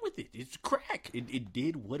fine with it. It's crack. It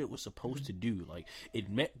did what it was supposed to do. Like, it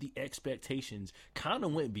met the expectations, kind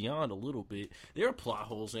of went beyond a little bit. There are plot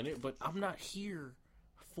holes in it, but I'm not here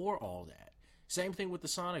for all that. Same thing with the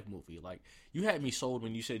Sonic movie. Like, you had me sold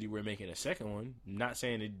when you said you were making a second one. Not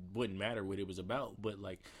saying it wouldn't matter what it was about, but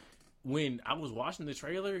like, when I was watching the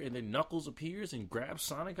trailer and then Knuckles appears and grabs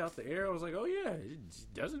Sonic out the air, I was like, oh yeah, it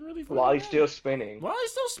doesn't really while he's still spinning. While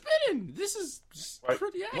he's still spinning. This is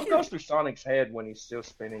pretty accurate. What goes through Sonic's head when he's still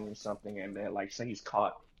spinning in something and then, like, say he's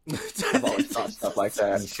caught? I've always thought stuff like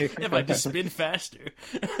that. If I just spin faster.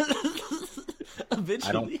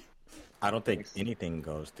 Eventually. I don't think anything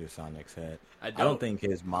goes through Sonic's head. I don't think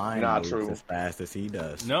his mind moves as fast as he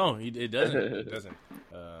does. No, it doesn't. It doesn't.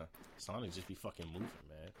 Sonic just be fucking moving,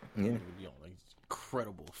 man. Yeah. Be on, like,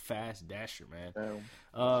 incredible fast dasher, man.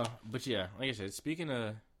 But yeah, like I said, speaking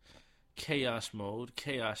of chaos mode,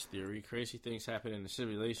 chaos theory, crazy things happen in the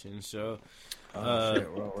simulation. So,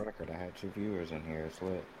 shit, world record. I had 2 viewers in here. It's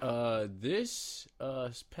lit. This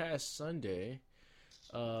past Sunday.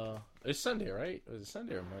 It's Sunday, right? Was it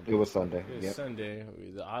Sunday or Monday? It was Sunday. It was Sunday.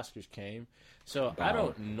 The Oscars came. So I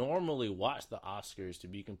don't normally watch the Oscars, to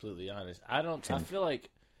be completely honest. I feel like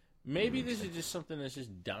maybe this is just something that's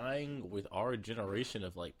just dying with our generation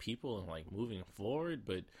of like people and like moving forward.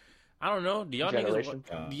 But I don't know. Do y'all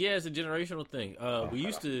niggas? Yeah, it's a generational thing. We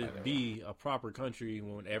used to be a proper country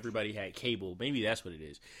when everybody had cable. Maybe that's what it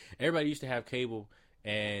is. Everybody used to have cable.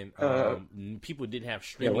 And people didn't have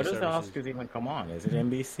streaming what does services. the Oscars even come on? Is it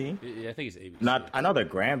NBC? I think it's ABC. I know the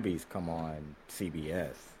Grammys come on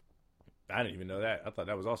CBS. I didn't even know that. I thought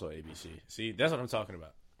that was also ABC. See, that's what I'm talking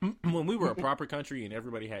about. When we were a proper country and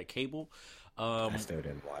everybody had cable, I still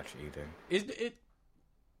didn't watch either.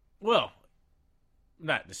 Well,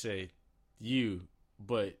 not to say you,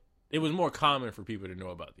 but it was more common for people to know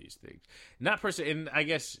about these things. Not per se, and I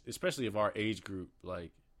guess especially of our age group, like,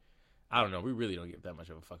 I don't know. We really don't give that much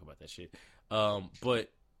of a fuck about that shit. But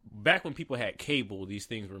back when people had cable, these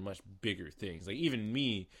things were much bigger things. Like, even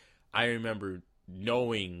me, I remember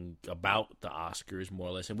knowing about the Oscars, more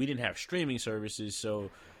or less. And we didn't have streaming services, so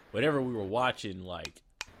whatever we were watching, like,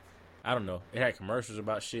 I don't know. It had commercials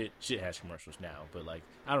about shit. Shit has commercials now. But, like,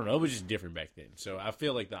 I don't know. It was just different back then. So I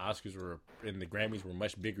feel like the Oscars and the Grammys were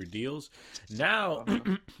much bigger deals. Now,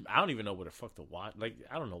 I don't even know what the fuck to watch. Like,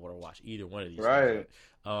 I don't know what to watch either one of these things.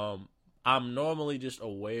 I'm normally just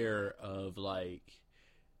aware of, like,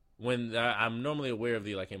 I'm normally aware of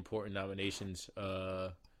the, like, important nominations.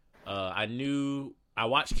 I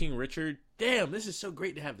watched King Richard. Damn, this is so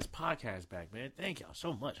great to have this podcast back, man. Thank y'all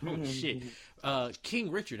so much. Holy shit.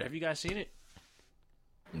 King Richard, have you guys seen it?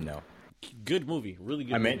 No. Good movie. Really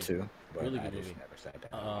good movie. I meant to, but really I good just movie. never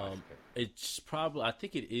sat down. It's probably, I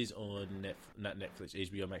think it is on not Netflix,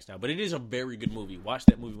 HBO Max now, but it is a very good movie. Watch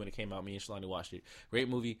that movie when it came out. Me and Shalani watched it. Great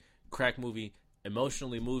movie. Crack movie.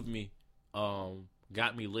 Emotionally moved me.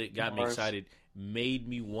 Got me lit. Got me excited. Made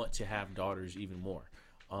me want to have daughters even more.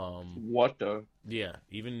 What the? Yeah,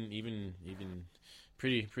 even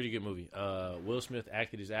pretty good movie. Will Smith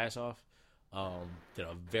acted his ass off. Did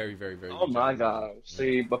a very, very, very. Oh my God!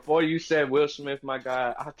 See, before you said Will Smith, my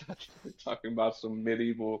guy, I thought you were talking about some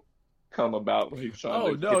medieval come about.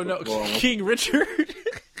 Oh no, King Richard.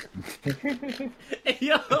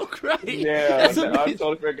 Yo, great. Yeah, I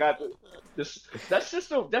totally forgot. That's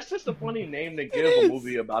just a funny name to give a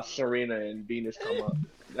movie about Serena and Venus come up.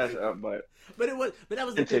 That's but that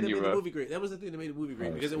was the thing that made the movie great. That was the thing that made the movie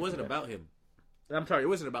great because it wasn't about him. I'm sorry, it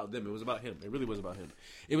wasn't about them. It was about him. It really was about him.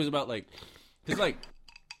 It was about because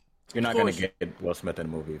you're not gonna get Will Smith in a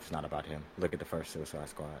movie if it's not about him. Look at the first Suicide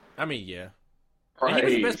Squad. I mean, yeah. Right. And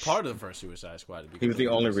he was the best part of the first Suicide Squad. He was the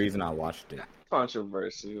only reason I watched it.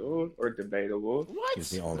 Controversial or debatable. What?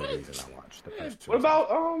 He's the only reason I watched the first. What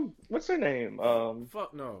about what's her name?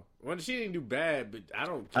 Fuck no. Well, she didn't do bad, but I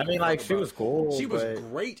don't. I mean, she was cool. She was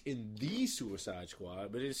great in the Suicide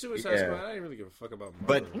Squad, but in Suicide Squad, I didn't really give a fuck about.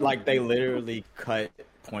 But they literally cut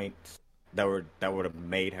points that would have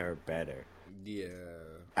made her better. Yeah.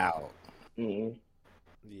 Out. Mm-hmm.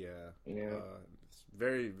 Yeah.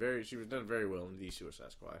 Very, very. She was done very well in the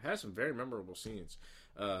Suicide Squad. Had some very memorable scenes.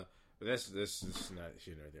 But that's not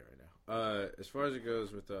shit right there right now. As far as it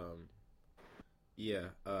goes with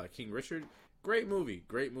King Richard, great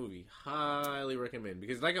movie. Highly recommend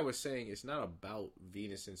because, like I was saying, it's not about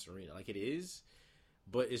Venus and Serena. Like it is,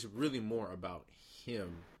 but it's really more about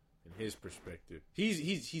him and his perspective.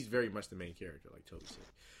 He's very much the main character, like Toby said.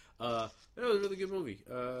 That was a really good movie.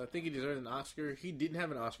 I think he deserved an Oscar. He didn't have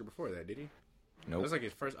an Oscar before that, did he? Nope. That was like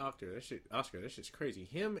his first Oscar. That shit's crazy.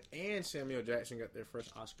 Him and Samuel Jackson got their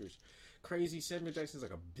first Oscars. Crazy. Samuel Jackson's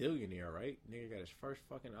like a billionaire, right? Nigga got his first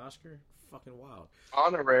fucking Oscar. Fucking wild.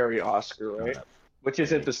 Honorary Oscar, right? Which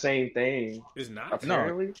isn't the same thing. It's not.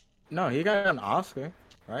 Apparently. No, he got an Oscar,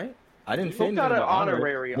 right? I didn't say he got an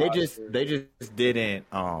honorary Oscar. They just didn't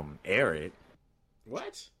air it.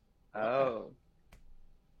 What? Oh.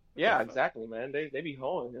 Yeah, exactly, man. They be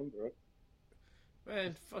holding him, bro.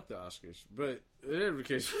 Man, fuck the Oscars. But in every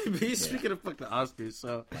case, speaking of fuck the Oscars,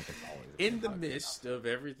 so in the midst of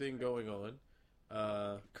everything going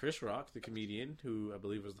on, Chris Rock, the comedian, who I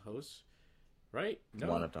believe was the host, right?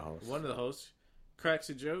 No, one of the hosts,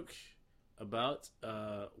 cracks a joke about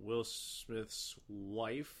Will Smith's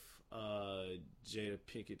wife, Jada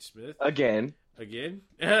Pinkett Smith. Again.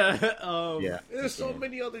 There's so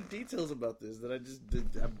many other details about this that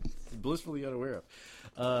I'm blissfully unaware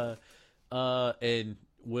of. And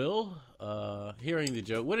Will, hearing the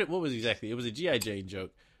joke, what was exactly? It was a G.I. Jane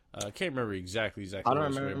joke. I can't remember exactly. I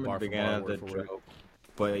don't remember the beginning of the joke.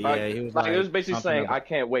 But yeah, he was like, it was basically saying, "I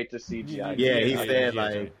can't wait to see G.I. Jane." Yeah, he said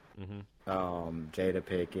like, Jada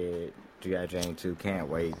Pinkett, G.I. Jane 2, can't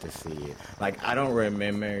wait to see it. Like, I don't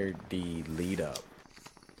remember the lead up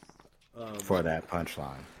for that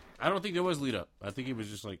punchline. I don't think there was lead up. I think it was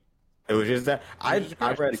just like it was just that I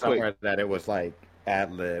read somewhere that it was like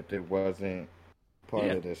ad-libbed. It wasn't part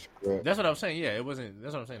of the script. That's what I'm saying. Yeah, it wasn't.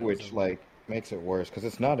 That's what I'm saying. Which makes it worse because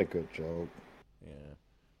it's not a good joke.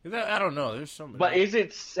 Yeah, I don't know. There's so many. But is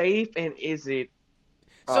it safe and is it?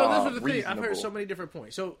 So this was the thing. Reasonable? I've heard so many different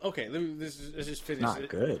points. So okay, let's just finish. Not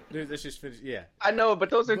good. Let's just finish. Yeah, I know, but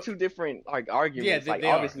those are two different arguments. Yeah, like they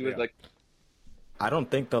obviously, are. I don't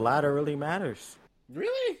think the latter really matters.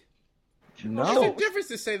 Really? No. It's a difference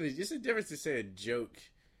to say that. It's a difference to say a joke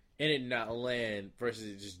and it not land versus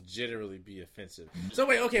it just generally be offensive. So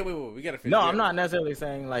wait, we gotta finish. No, I'm not necessarily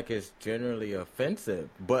saying like it's generally offensive,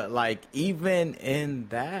 but like even in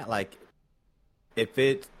that, like if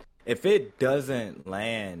it doesn't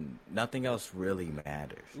land, nothing else really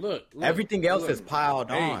matters. Look everything else is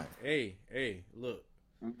piled on. Hey, look,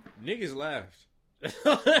 niggas laughed.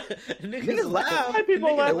 niggas laugh.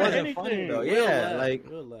 People laugh it wasn't at anything. funny though.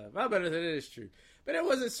 We'll laugh. I better say that is true, but it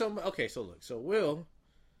wasn't so much. Okay, so look, so Will,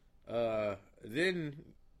 then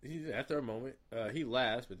after a moment, he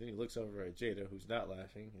laughs, but then he looks over at Jada, who's not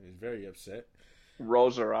laughing and is very upset.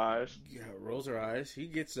 Rolls her eyes. Yeah, rolls her eyes. He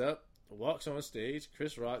gets up, walks on stage.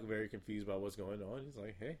 Chris Rock, very confused by what's going on. He's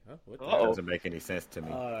like, "Hey, what?" That doesn't make any sense to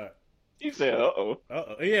me. He said, "Uh-oh."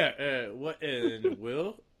 Yeah. What? And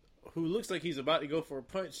Will, who looks like he's about to go for a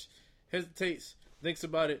punch, hesitates, thinks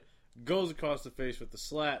about it, goes across the face with the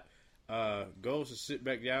slap, goes to sit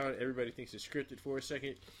back down. Everybody thinks it's scripted for a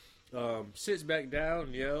second. Sits back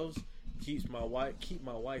down, yells, keep my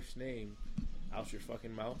wife's name out your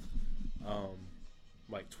fucking mouth.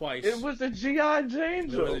 Like twice. It was a G.I. Jane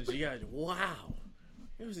joke. It was a G.I. Wow.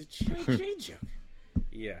 It was a G.I. Jane joke.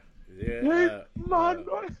 Yeah.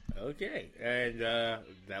 Okay. And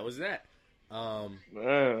that was that.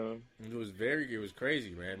 Man. It was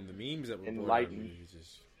crazy, man. The memes that were enlightened. Was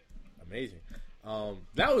just amazing.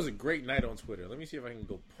 That was a great night on Twitter. Let me see if I can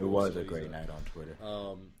go. It was a great night on Twitter.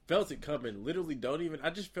 Felt it coming. Literally, I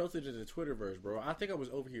just felt it in the Twitterverse, bro. I think I was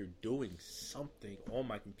over here doing something on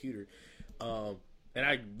my computer, and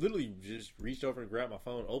I literally just reached over and grabbed my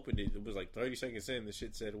phone, opened it. It was like 30 seconds in. The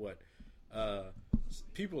shit said what?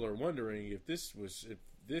 People are wondering if this was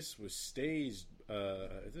staged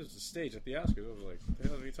This was the stage at the Oscars. I was like, what the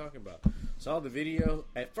hell are you talking about? Saw the video.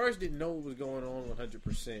 At first, didn't know what was going on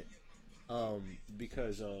 100%,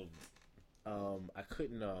 because I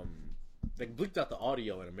couldn't they bleeped out the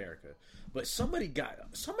audio in America. But somebody got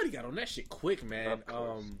on that shit quick, man.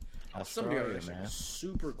 Somebody got on that shit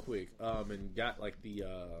super quick, and got like the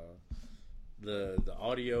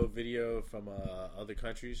audio video from other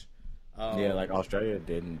countries. Yeah, like Australia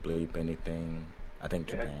didn't bleep anything. I think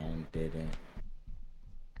Japan didn't.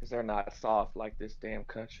 Because they're not soft like this damn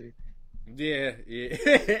country. Yeah.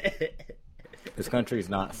 This country's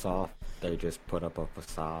not soft. They just put up a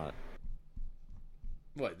facade.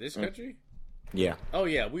 What, this country? Yeah. Oh,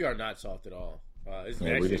 yeah, we are not soft at all.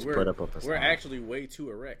 We just put up a facade. We're actually way too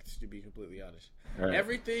erect, to be completely honest. Right.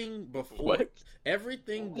 Everything before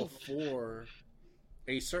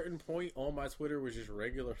a certain point on my Twitter was just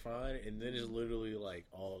regular fine, and then it's literally like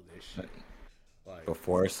all this shit. Like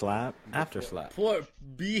before slap, after slap.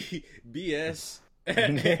 BS.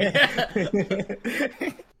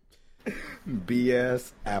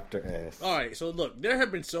 BS after S. All right, so look, there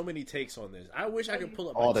have been so many takes on this. I wish I could pull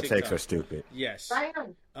up all the TikTok. takes are stupid. Yes,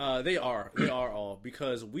 they are all,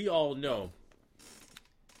 because we all know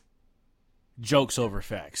jokes over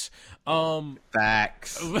facts.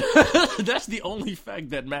 Facts. That's the only fact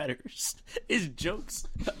that matters is jokes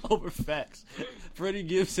over facts. Freddie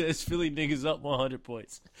Gibbs says Philly niggas up 100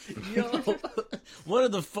 points. Yo, one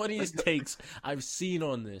of the funniest takes I've seen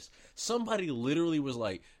on this. Somebody literally was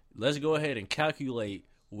like, let's go ahead and calculate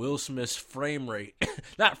Will Smith's frame rate.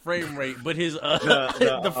 Not frame rate, but his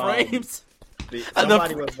the frames.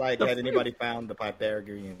 Somebody was like, has anybody found the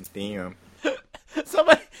Pythagorean theorem?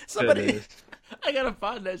 Somebody I gotta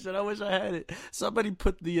find that shit. I wish I had it. Somebody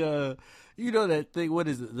put the you know that thing, what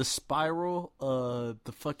is it? The spiral,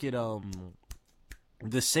 the fucking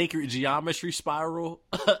the sacred geometry spiral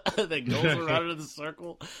that goes around in the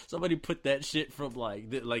circle. Somebody put that shit from like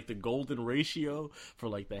the golden ratio for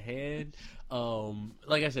like the hand.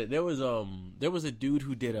 Like I said, there was a dude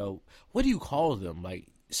who did what do you call them? Like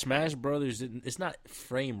Smash Brothers. It's not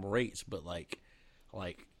frame rates, but like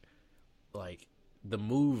the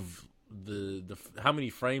move, the how many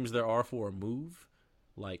frames there are for a move.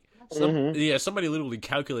 Like, somebody literally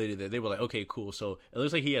calculated that. They were like, okay, cool. So it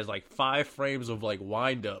looks like he has like 5 frames of like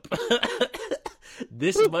wind up,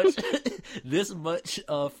 this much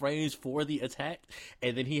frames for the attack,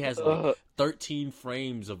 and then he has like 13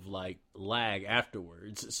 frames of like lag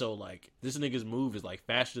afterwards. So like this nigga's move is like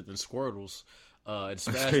faster than Squirtle's in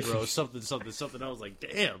Smash Bros. something. I was like,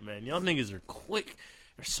 damn, man, y'all niggas are quick.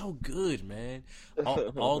 They're so good, man.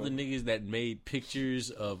 All the niggas that made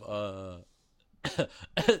pictures of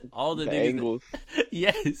all the niggas angles.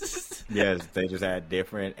 Yes, they just had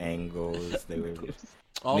different angles. They were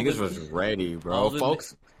niggas was ready, bro.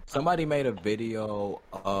 Folks, somebody made a video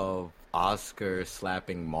of Oscar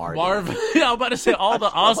slapping Marty. Marvin, I was about to say all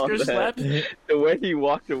the Oscar slapping. The way he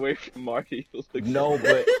walked away from Marty. No,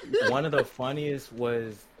 but one of the funniest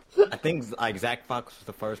was, I think like Zach Fox was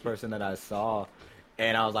the first person that I saw.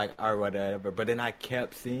 And I was like, all right, whatever. But then I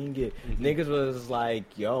kept seeing it. Niggas was like,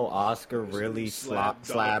 yo, Oscar really slapped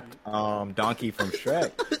Donkey from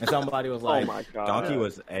Shrek. And somebody was like, oh my God, Donkey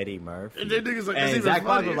was Eddie Murphy. And then niggas like, and Zach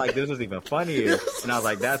Fox was like, this was even funnier. And I was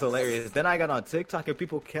like, that's hilarious. Then I got on TikTok and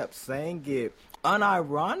people kept saying it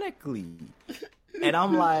unironically. And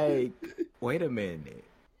I'm like, wait a minute.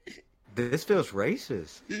 This feels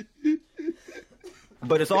racist.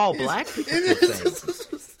 But it's all black people saying.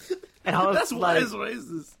 And I was that's like, why it's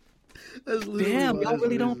racist. That's damn, y'all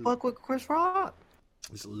really don't fuck with Chris Rock.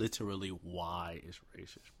 It's literally why it's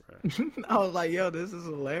racist, bro. I was like, yo, this is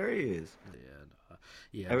hilarious.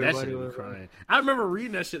 Yeah, everybody that shit was crying. I remember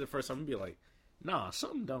reading that shit the first time and be like, nah,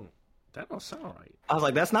 that don't sound right. I was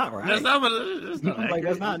like, that's not right. That's not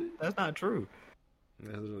true.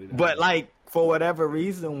 That's really not but right. like, for whatever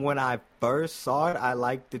reason, when I first saw it, I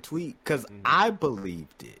liked the tweet because I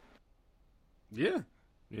believed it. Yeah.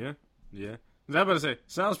 I was about to say,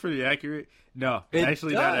 sounds pretty accurate. No,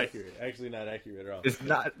 actually not accurate. Actually not accurate at all. It's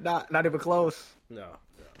not even close. No.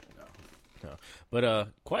 But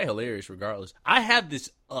quite hilarious regardless. I have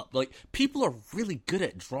this up. Like, people are really good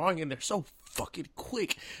at drawing and they're so fucking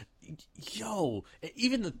quick. Yo,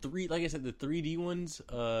 even the 3D ones,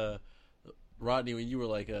 Rodney, when you were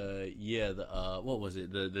like, what was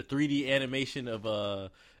it? The 3D animation of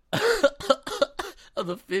of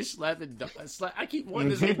the fish slapping. I keep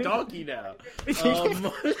wanting to say donkey now. Fish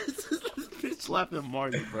slapping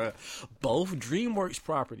Marty, bro. Both DreamWorks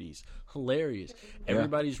properties, hilarious.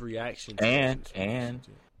 Everybody's reaction. And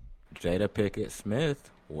Jada Pinkett Smith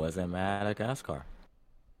was in Madagascar.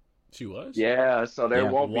 She was? Yeah, so there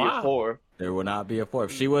won't be a 4. There will not be a 4th.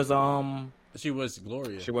 She was She was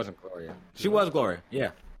Gloria. She wasn't Gloria. She was Gloria.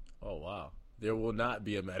 Yeah. Oh wow. There will not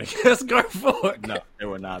be a Madagascar 4. No, there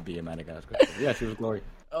will not be a Madagascar. Yeah, she was Gloria.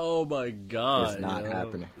 Oh my god. It's not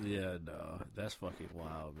happening. Yeah, no. That's fucking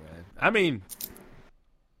wild, man. I mean,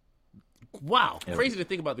 wow. Yeah. Crazy to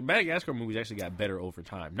think about. The Madagascar movies actually got better over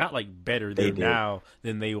time. Not like better now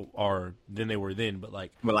than they were then, but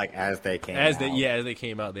like as they came out. As they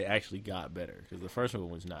came out, they actually got better. Because the first one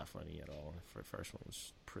was not funny at all. The first one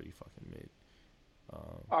was pretty fucking mid.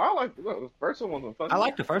 I like the first one wasn't funny. I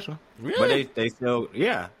like the first one. Really? But they still,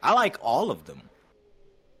 I like all of them.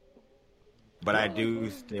 But I do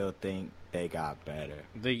still think they got better.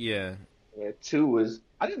 Yeah, 2 was,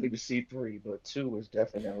 I didn't even see 3, but 2 was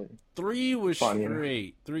definitely 3 was funnier.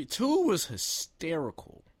 Great. 2 was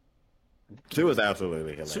hysterical. 2 was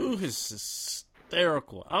absolutely hilarious. 2 is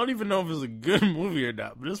hysterical. I don't even know if it's a good movie or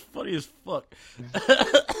not, but it's funny as fuck.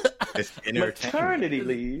 It's entertaining. Maternity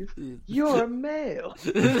leave. You're a male.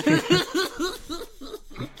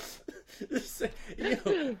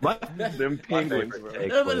 Them penguins, bro.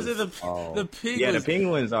 The penguins. Yeah, the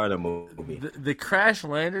penguins are the movie. The crash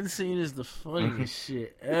landing scene is the funniest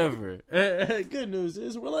shit ever. Good news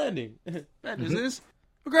is we're landing. Bad news is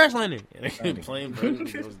we're crash landing. And the plane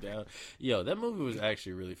goes down. Yo, that movie was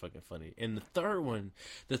actually really fucking funny. And the third one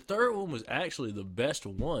was actually the best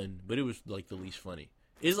one, but it was like the least funny.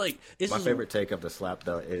 It's my favorite take of the slap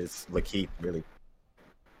though is Lakeith really.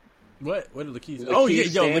 What did Lakeith say? Oh yeah,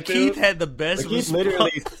 Lakeith had the best. Lakeith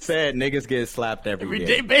literally said niggas get slapped every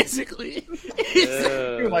day. Basically. He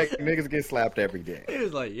was like niggas get slapped every day. He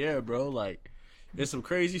was like, yeah, bro, like there's some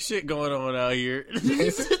crazy shit going on out here.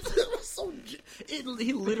 He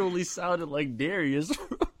literally sounded like Darius.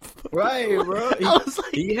 Right, bro.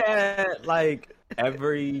 He had like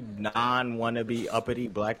every non-wannabe uppity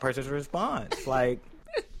black person's response. Like,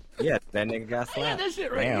 yeah, that nigga got slapped. That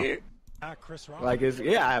shit right here. Chris Rock. Like, I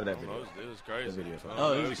have that video. It was crazy. Video, it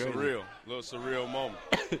was crazy. Surreal. Little surreal moment.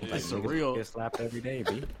 It's surreal. Get slapped every day,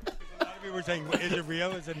 B. A lot of people were saying, is it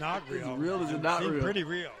real? Is it not real? Is it real? Is it not real? Pretty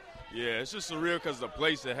real. Yeah, it's just surreal because the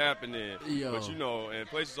place it happened in. Yo. But and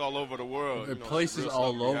places all over the world. And places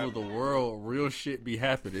all over the world, real shit be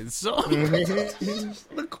happening. So,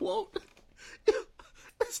 the quote.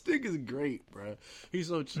 This nigga's great, bro. He's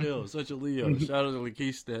so chill, such a Leo. Shout out to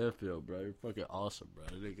Lakeith Stanfield, bro. You're fucking awesome, bro.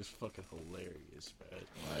 That nigga's fucking hilarious, man.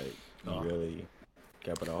 Like, he really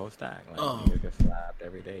kept it a whole stack. Like, niggas get slapped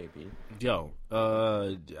every day, B. Yo,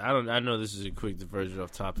 I know this is a quick diversion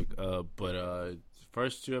off topic, but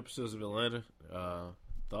first 2 episodes of Atlanta,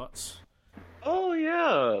 thoughts? Oh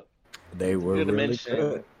yeah, they were really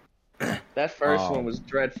good. That first one was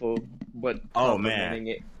dreadful, but man,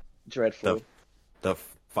 it dreadful. The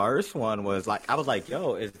first one was like, I was like,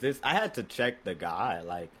 yo, is this? I had to check the guy.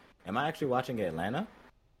 Like, am I actually watching Atlanta?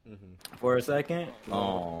 For a second?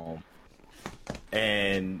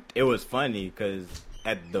 And it was funny because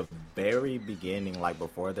at the very beginning, like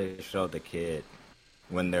before they showed the kid,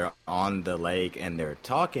 when they're on the lake and they're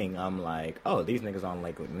talking, I'm like, oh, these niggas on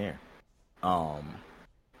Lake Lanier.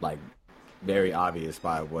 Like, very obvious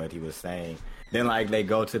by what he was saying. Then, like, they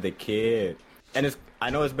go to the kid. And I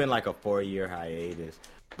know it's been like a 4-year hiatus,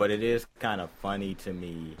 but it is kind of funny to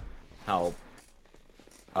me how,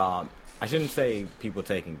 I shouldn't say people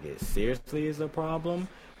taking it seriously is a problem,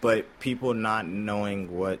 but people not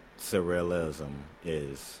knowing what surrealism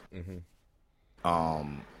is. And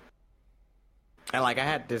like I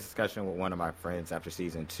had this discussion with one of my friends after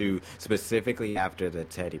season 2, specifically after the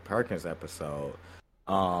Teddy Perkins episode,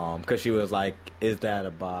 because she was like, "Is that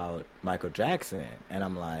about Michael Jackson?" And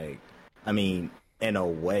I'm like, I mean, in a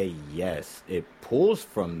way, yes, it pulls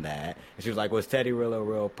from that. And she was like, "Was Teddy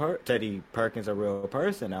Teddy Perkins a real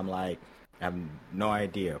person?" I'm like, I have no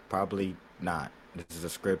idea. Probably not. This is a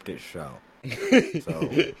scripted show. So,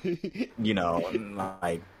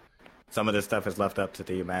 like, some of this stuff is left up to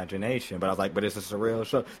the imagination. But I was like, but it's a surreal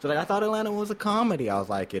show. So, like, I thought Atlanta was a comedy. I was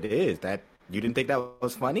like, it is. That you didn't think that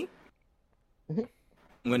was funny?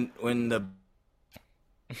 When the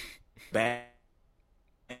bad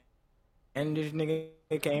and this nigga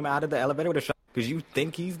came out of the elevator with a shot because you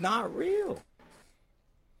think he's not real.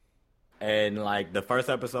 And like the first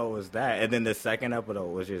episode was that, and then the second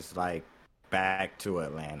episode was just like back to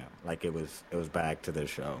Atlanta. Like it was back to the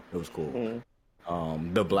show. It was cool.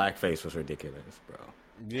 The blackface was ridiculous, bro.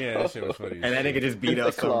 Yeah, that shit was funny. And that nigga just beat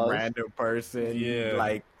up some random person. Yeah,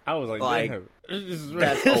 like I was like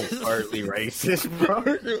that's overtly racist, bro.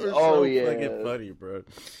 It was so fucking funny, bro.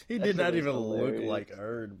 He did not even look like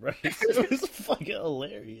Erd, bro. It was fucking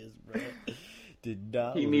hilarious, bro. Did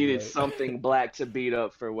not. He look needed like- something black to beat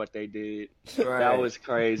up for what they did. Right. That was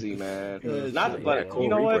crazy, man. That's Not, right, but cool you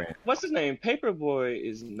know what? rebrand. What's his name? Paperboy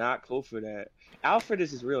is not cool for that. Alfred is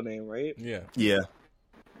his real name, right? Yeah. Yeah.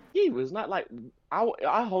 He was not like.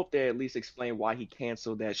 I hope they at least explain why he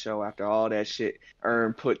canceled that show after all that shit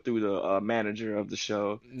Ern put through the manager of the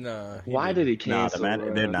show. Nah. Why did he cancel? they're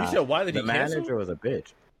bro? not. You said why did the he cancel? manager was a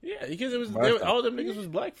bitch. Yeah, because it was First all them niggas was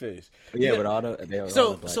blackface. Yeah, Yeah. but all the they were all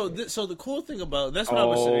So the so blackface. so the cool thing about that's what I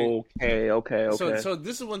was saying. Okay. So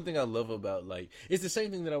this is one thing I love about like it's the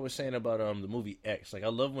same thing that I was saying about the movie X. Like I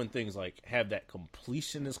love when things like have that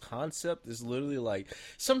completionist concept. It's literally like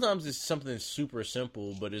sometimes it's something super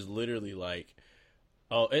simple, but it's literally like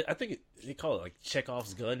I think they call it like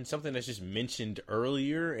Chekhov's gun, something that's just mentioned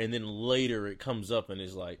earlier, and then later it comes up and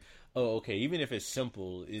is like, oh, okay, even if it's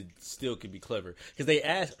simple, it still could be clever. Because they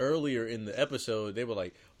asked earlier in the episode, they were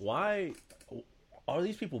like, why are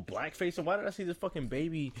these people blackface? And why did I see this fucking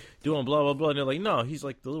baby doing blah, blah, blah? And they're like, no, he's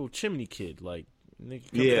like the little chimney kid. Like,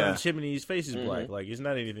 nigga comes down the chimney, his face is black. Like, it's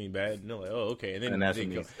not anything bad. And they're like, oh, okay. And then and that's they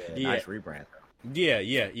when go, he said, nice rebrand.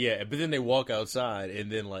 yeah. But then they walk outside,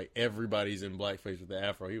 and then like everybody's in blackface with the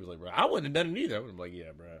afro. He was like, bro, I wouldn't have done it either. I would have been like,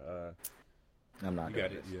 yeah, bro. I'm not You doing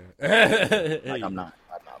got it. this. Yeah. Like, I'm not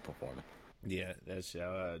performing. Yeah, that's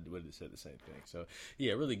I would have said the same thing. So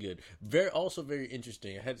yeah, really good. Also very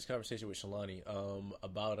interesting. I had this conversation with Shalani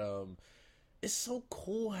about it's so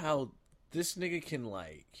cool how this nigga can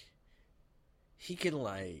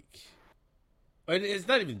and it's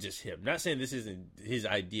not even just him. Not saying this isn't his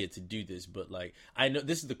idea to do this, but like I know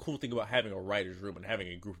this is the cool thing about having a writer's room and having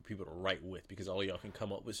a group of people to write with, because all y'all can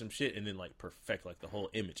come up with some shit and then like perfect like the whole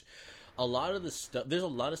image. A lot of the stuff, there's a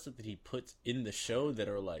lot of stuff that he puts in the show that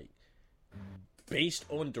are like based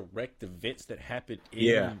on direct events that happened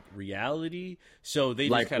in reality. So they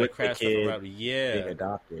Like just kind of with the craft stuff kid around. Yeah, being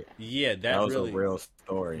adopted. Yeah, That was really, a real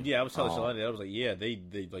story. Yeah, I was telling Shalani, I was like, yeah, they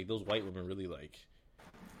like those white women really like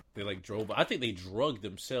they like drove. I think they drugged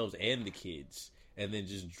themselves and the kids, and then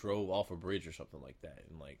just drove off a bridge or something like that,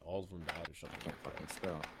 and like all of them died or something like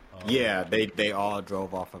that. Yeah, they all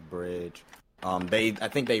drove off a bridge. I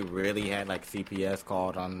think they really had like CPS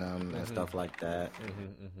called on them and stuff like that.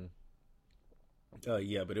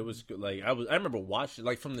 Yeah, but it was good. Like I remember watching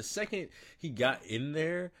like from the second he got in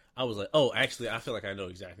there, I was like, oh, actually, I feel like I know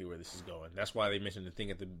exactly where this is going. That's why they mentioned the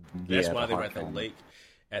thing at the. That's why they were at the lake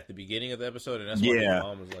at the beginning of the episode, and that's why my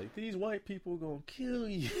mom was like, "These white people gonna kill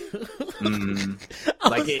you."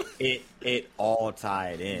 Like it all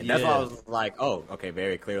tied in. That's why I was like, oh, okay,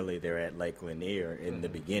 very clearly they're at Lake Lanier in the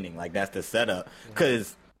beginning. Like that's the setup,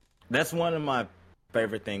 because that's one of my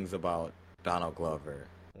favorite things about Donald Glover.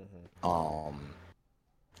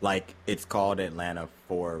 Like it's called Atlanta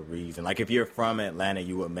for a reason. Like if you're from Atlanta,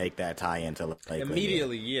 you would make that tie into Lake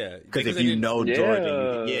immediately, Lanier. Because if you know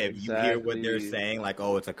Georgia, if you hear what they're exactly. saying, like,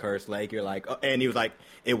 oh, it's a cursed lake, you're like, oh, and he was like,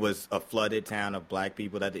 it was a flooded town of black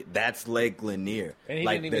people. That's Lake Lanier. And he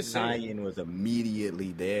like didn't the even say tie-in was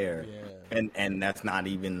immediately there, and that's not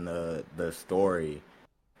even the story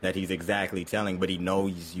that he's exactly telling, but he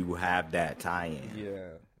knows you have that tie-in.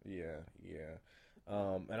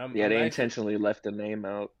 And they intentionally left the name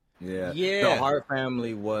out. Yeah. The Hart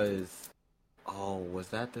family was. Oh, was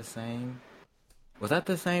that the same? Was that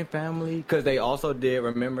the same family? Because they also did.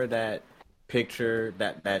 Remember that picture,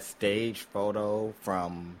 that stage photo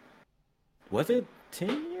from. Was it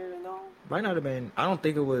 10 years ago? Might not have been. I don't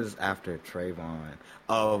think it was after Trayvon.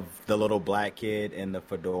 Of the little black kid in the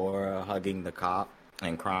fedora hugging the cop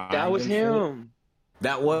and crying. That was him.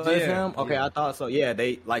 That was him? Okay, I thought so. Yeah,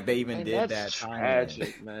 they even did that. That's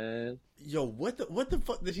tragic, man. Yo, what the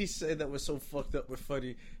fuck did he say that was so fucked up with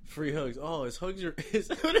funny? Free hugs. Oh, it's hugs your it's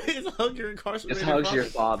hug your incarcerated. It's hugs your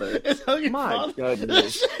father. It's hug your My father.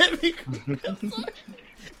 goodness.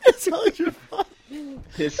 It's hug your father.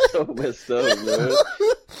 It's so messed up, man.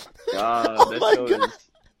 God, that show is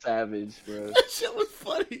savage, bro. That shit was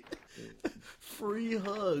funny. Free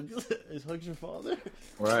hugs. Is hugs your father?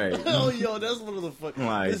 Right. Oh, yo, that's one of the fucking.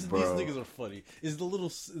 Like, These bro. niggas are funny. It's the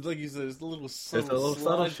little, like you said, it's the little subtle, subtle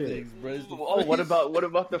slide shit. things, bro. It's the Oh, what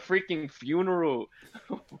about the freaking funeral?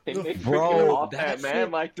 They freaking Bro, off that man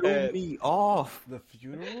shit like threw that. me off. the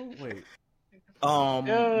funeral? Wait.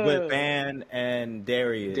 With Van and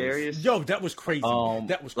Darius. Yo, that was crazy.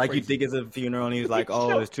 That was like crazy. you think it's a funeral, and he's like,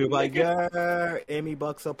 "Oh, it's true." Like, yeah, Emmy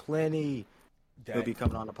bucks are plenty. He'll be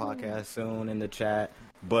coming on the podcast soon in the chat.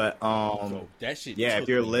 But Bro, that shit. yeah, took if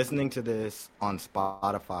you're me. listening to this on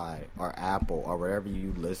Spotify or Apple or wherever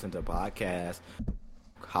you listen to podcasts,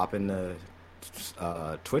 hop in the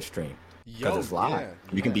Twitch stream because it's live.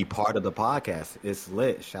 You can be part of the podcast. It's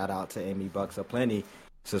lit. Shout out to Amy Bucks Aplenty.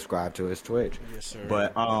 subscribe to his Twitch. Yes, sir.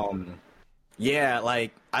 But yeah,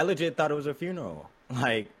 like I legit thought it was a funeral.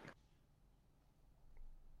 Like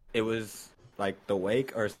it was like the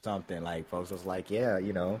wake or something. Like folks was like, yeah,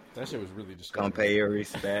 you know, that shit was really disgusting. come pay your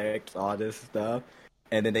respects, all this stuff,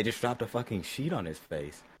 and then they just dropped a fucking sheet on his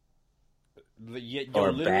face.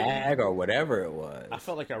 Or bag or whatever it was. I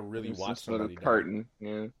felt like I really watched some somebody sort of curtain.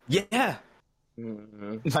 Yeah. Yeah.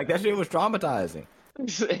 Mm-hmm. Like that shit was traumatizing. And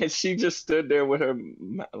she just stood there with her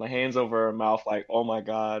hands over her mouth, like, "Oh my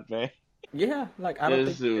god, man." Yeah, like I don't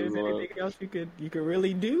think there's anything else you could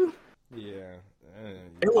really do. Yeah,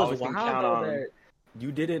 it was wild though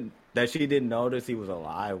that she didn't notice he was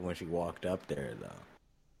alive when she walked up there though.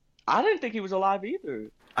 I didn't think he was alive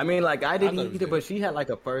either. I mean, like I didn't either, but she had like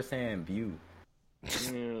a first-hand view.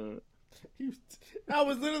 Yeah. I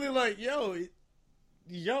was literally like, yo.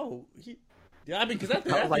 Yeah, I mean, because I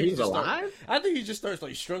think like he's alive. I think he just starts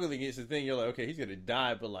like struggling against the thing. You're like, okay, he's gonna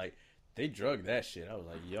die, but like they drugged that shit. I was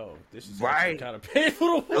like, yo, this is right. Kind of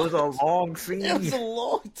painful. It was a long scene. It was a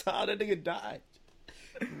long time. That nigga died.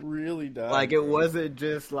 Really died. Like it wasn't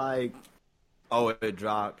just like, oh, it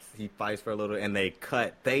drops. He fights for a little, and they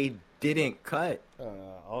cut. They didn't cut.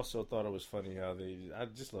 Also thought it was funny how I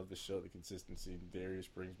just love the show, the consistency. Darius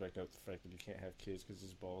brings back up the fact that he can't have kids because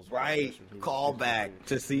his balls. Right. Call back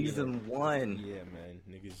to season 1. Yeah, man.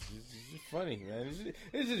 Niggas, it's funny, man.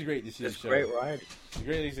 It's just great to see the show. Great writing.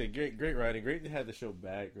 Great writing. Great to have the show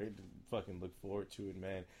back. Great to fucking look forward to it,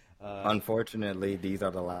 man. Unfortunately, these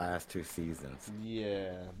are the last 2 seasons.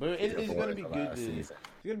 Yeah, but it's gonna be good. It's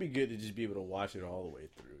gonna be good to just be able to watch it all the way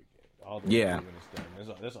through. All the way when it's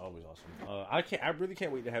done. That's always awesome. I really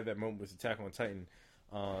can't wait to have that moment with Attack on Titan.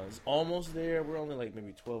 It's almost there. We're only like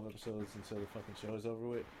maybe 12 episodes until the fucking show is over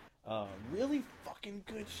with. Really fucking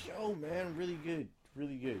good show, man. Really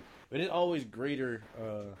good. But it's always greater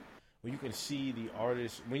when you can see the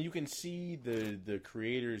artist, when you can see the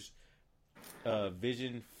creator's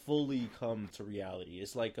vision fully come to reality.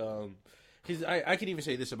 It's like because I can even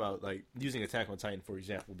say this about like using Attack on Titan for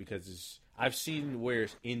example, because I've seen where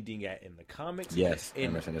it's ending at in the comics. Yes,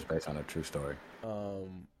 Emerson is based on a true story.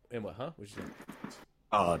 And what? Huh? What'd you say?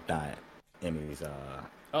 Oh, that Emmy's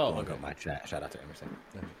okay. My chat. Shout out to Emerson.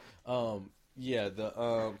 Yeah,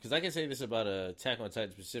 because I can say this about Attack on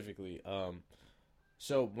Titan specifically.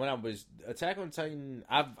 So when I was Attack on Titan,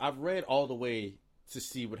 I've read all the way to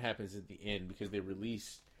see what happens at the end because they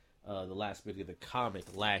released the last bit of the comic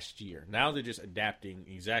last year. Now they're just adapting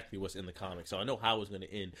exactly what's in the comic, so I know how it's going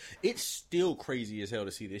to end. It's still crazy as hell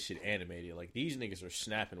to see this shit animated. Like these niggas are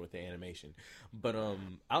snapping with the animation. But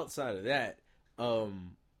outside of that,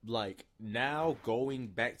 like now going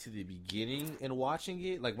back to the beginning and watching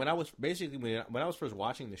it, like when I was first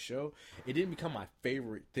watching the show, it didn't become my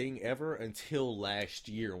favorite thing ever until last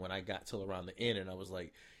year when I got till around the end and I was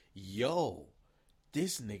like, yo,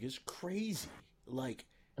 this nigga's crazy. Like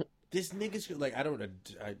this nigga's like I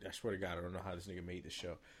swear to God I don't know how this nigga made this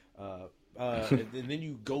show. And then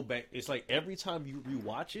you go back. It's like every time you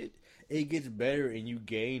rewatch it, it gets better and you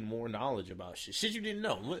gain more knowledge about shit you didn't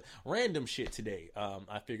know. Random shit today.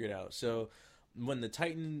 I figured out. So when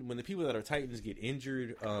the people that are Titans get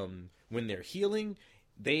injured, when they're healing,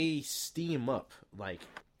 they steam up like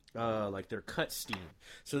their cut steam.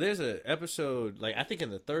 So there's a episode like I think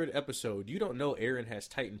in the 3rd episode, you don't know Eren has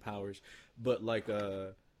Titan powers, but like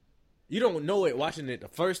you don't know it watching it the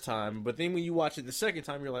first time, but then when you watch it the second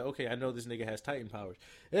time, you're like, okay, I know this nigga has Titan powers.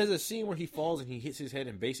 There's a scene where he falls and he hits his head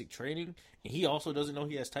in basic training, and he also doesn't know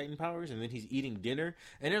he has Titan powers, and then he's eating dinner,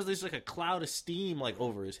 and there's this like a cloud of steam like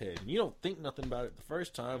over his head. And you don't think nothing about it the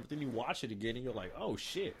first time, but then you watch it again, and you're like, oh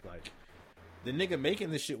shit, like the nigga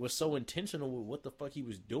making this shit was so intentional with what the fuck he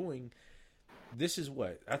was doing. This is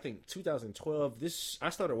what I think 2012. I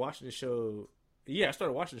started watching the show. Yeah, I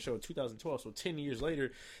started watching the show in 2012, so 10 years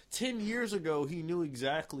later. 10 years ago, he knew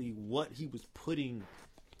exactly what he was putting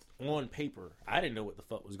on paper. I didn't know what the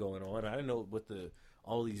fuck was going on. I didn't know what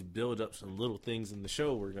all these build-ups and little things in the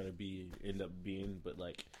show were going to end up being, but,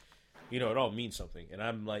 like, you know, it all means something. And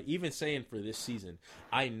I'm, like, even saying for this season,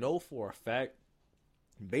 I know for a fact,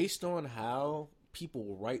 based on how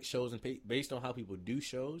people write shows and based on how people do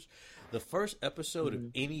shows, the first episode of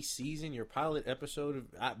any season, your pilot episode,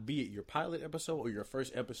 be it your pilot episode or your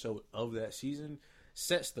first episode of that season,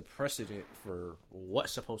 sets the precedent for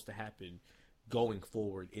what's supposed to happen going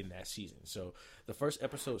forward in that season. So the first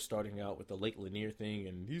episode starting out with the Lake Lanier thing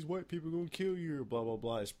and these white people are going to kill you, blah, blah,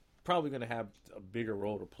 blah, is probably going to have a bigger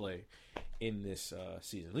role to play in this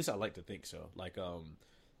season. At least I like to think so. Like,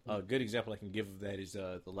 a good example I can give of that is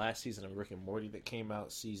the last season of Rick and Morty that came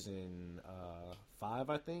out, season 5,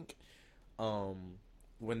 I think.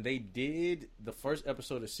 when they did the first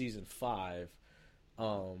episode of season 5,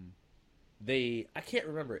 I can't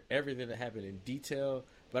remember everything that happened in detail,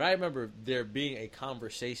 but I remember there being a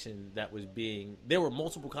conversation there were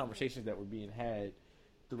multiple conversations that were being had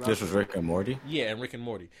throughout. This was Rick and Morty? Yeah, and Rick and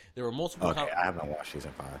Morty. There were multiple. Okay, I haven't watched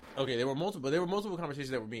season 5. Okay, there were multiple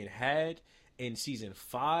conversations that were being had in season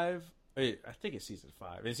 5. I think it's season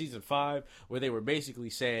 5. In season 5, where they were basically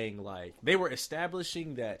saying, like, they were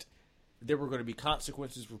establishing that there were going to be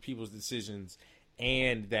consequences for people's decisions,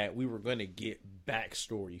 and that we were going to get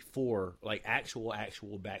backstory for, like, actual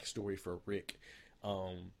backstory for Rick,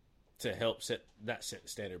 to help not set the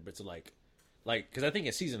standard, but to like, because I think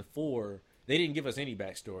in season 4 they didn't give us any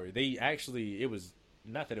backstory. It was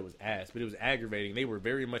not that it was ass, but it was aggravating. They were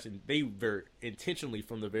very intentionally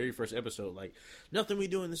from the very first episode, like, nothing we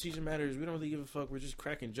do in the season matters. We don't really give a fuck. We're just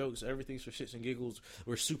cracking jokes. Everything's for shits and giggles.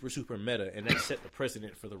 We're super, super meta, and that set the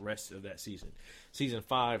precedent for the rest of that season. Season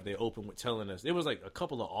 5, they opened with telling us, it was like a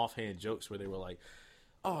couple of offhand jokes where they were like,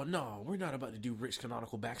 oh no, we're not about to do Rick's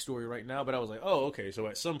canonical backstory right now. But I was like, oh, okay, so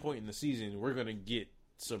at some point in the season, we're gonna get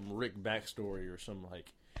some Rick backstory or some,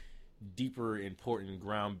 like, deeper, important,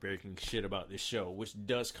 groundbreaking shit about this show, which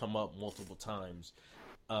does come up multiple times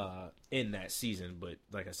in that season. But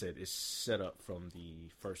like I said, it's set up from the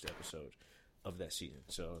first episode of that season.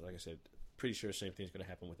 So like I said, pretty sure the same thing's going to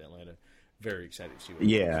happen with Atlanta. Very excited to see what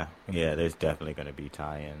Yeah, there's definitely going to be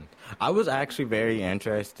tie-in. I was actually very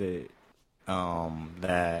interested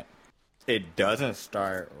that it doesn't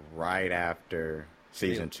start right after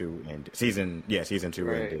season 2 ended. Season 2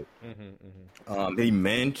 ended. He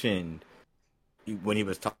mentioned when he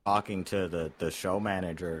was talking to the show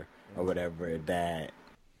manager or whatever that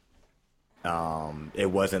it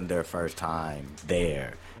wasn't their first time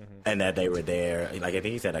there, and that they were there, like, I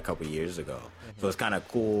think he said a couple years ago. So it's kind of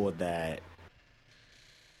cool that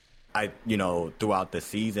throughout the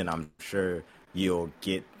season, I'm sure you'll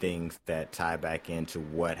get things that tie back into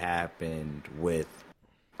what happened with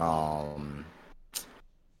I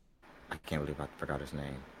can't believe I forgot his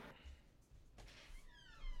name.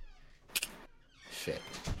 Shit.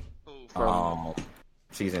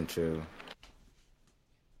 Season 2.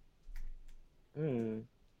 Oh,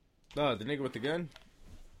 the nigga with the gun?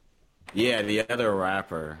 Yeah, the other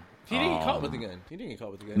rapper. He didn't get caught with the gun.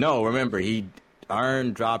 No, remember,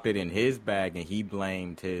 Earn dropped it in his bag, and he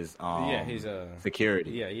blamed his his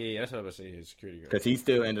security. Yeah. That's what I was saying. His security guard. Because he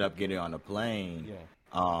still ended up getting on the plane. Yeah.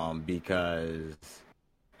 Because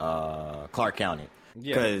Clark County.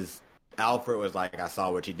 Yeah. Because Alfred was like, I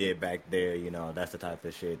saw what you did back there. That's the type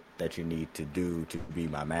of shit that you need to do to be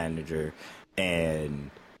my manager.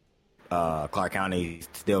 And Clark County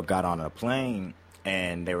still got on a plane,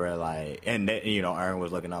 and they were like, Earn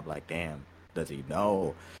was looking up like, damn, does he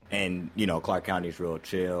know? And, Clark County's real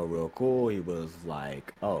chill, real cool. He was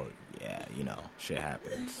like, oh, yeah, shit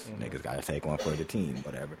happens. Niggas gotta take one for the team,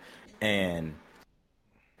 whatever. And,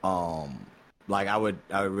 like, I would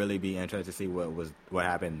really be interested to see what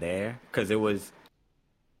happened there, because it was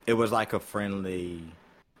like a friendly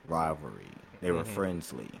rivalry. They were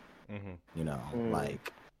friendly,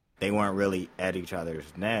 like, they weren't really at each other's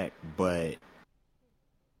neck, but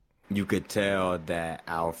you could tell that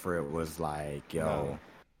Alfred was like, yo,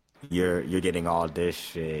 you're getting all this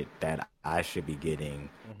shit that I should be getting,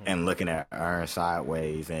 and looking at Earn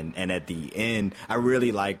sideways. And at the end, I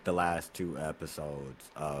really liked the last 2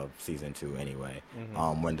 episodes of season 2 anyway,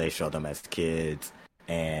 when they show them as kids,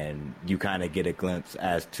 and you kind of get a glimpse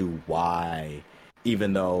as to why,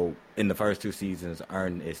 even though in the first 2 seasons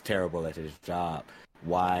Earn is terrible at his job,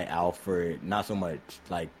 why Alfred not so much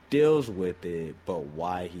like deals with it, but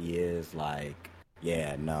why he is like,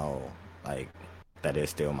 yeah, no, like, that is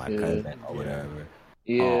still my cousin or whatever.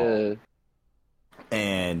 Yeah.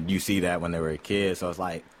 And you see that when they were kids, so it's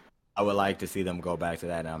like, I would like to see them go back to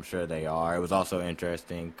that, and I'm sure they are. It was also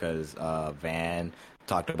interesting because Van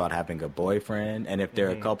talked about having a boyfriend, and if they're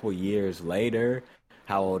a couple years later,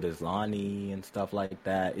 how old is Lonnie and stuff like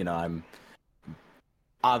that? I'm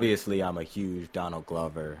a huge Donald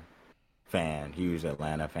Glover fan, huge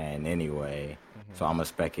Atlanta fan anyway, so I'm gonna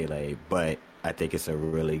speculate, but I think it's a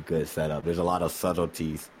really good setup. There's a lot of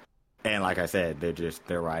subtleties, and like I said,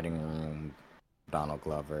 they're writing room, Donald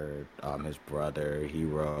Glover, his brother,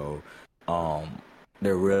 Hero,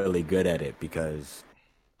 they're really good at it because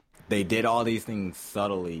they did all these things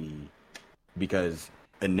subtly, because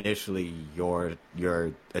initially your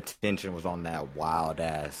attention was on that wild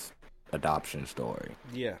ass adoption story.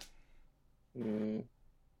 Yeah.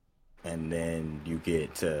 And then you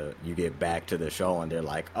get back to the show, and they're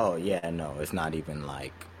like, oh yeah, no, it's not even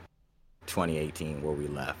like 2018 where we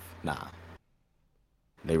left. Nah.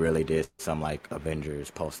 They really did some like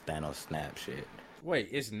Avengers post Thanos snap shit. Wait,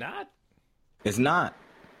 it's not? It's not.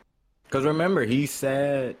 Because remember, he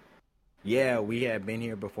said, yeah, we had been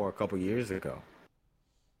here before a couple years ago.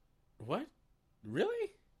 What?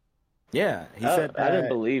 Really? Yeah, he said that. I didn't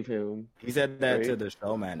believe him. He said that Right? to the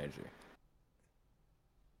show manager.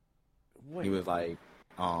 Wait. He was like,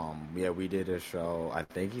 yeah, we did a show, I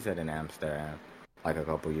think he said in Amsterdam, like a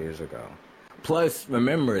couple years ago. Plus,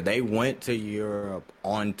 remember, they went to Europe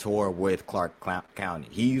on tour with Clark County.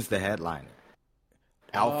 He's the headliner.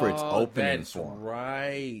 Alfred's opening that's for him.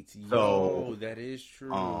 right. So, Yo, that is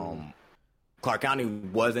true. Clark County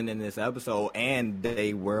wasn't in this episode, and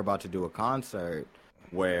they were about to do a concert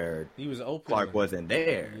where he was opening. Clark wasn't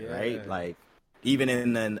there, Yeah. right? Like,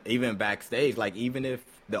 even backstage, like, even if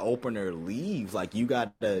the opener leaves, like, you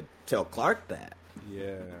got to tell Clark that.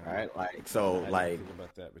 Yeah. Right? Like, so, I like, didn't think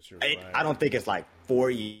about that, but you're right. I don't think it's like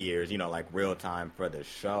 4 years, like real time for the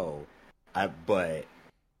show. But,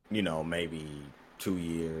 maybe 2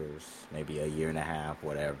 years, maybe a year and a half,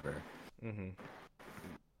 whatever. Mm-hmm.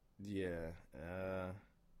 Yeah.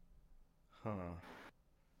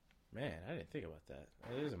 Man, I didn't think about that.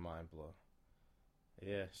 It is a mind blow.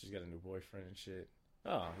 Yeah, she's got a new boyfriend and shit.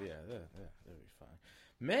 Oh, yeah, that'll be fine.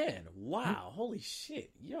 Man, wow, holy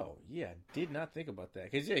shit. Yo, yeah, did not think about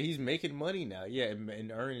that. Because, yeah, he's making money now. Yeah,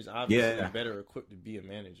 and Ern is obviously better equipped to be a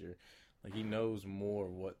manager. Like, he knows more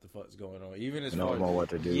what the fuck's going on. Even as far as... more what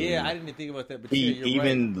to do. Yeah, I didn't think about that. But he, yeah, you're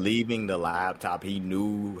even right. leaving the laptop, he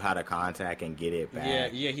knew how to contact and get it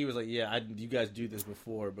back. Yeah, he was like, you guys do this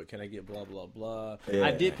before, but can I get blah, blah, blah. Yeah.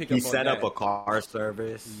 I did pick up He on set that. up a car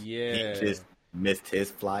service. Yeah. He just missed his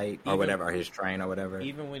flight or whatever, or his train or whatever.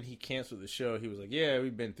 Even when he canceled the show, he was like, yeah,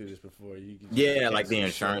 we've been through this before. You can like the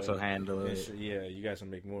insurance will handle it. Yeah, you guys will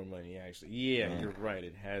make more money, actually. Yeah, Yeah. you're right.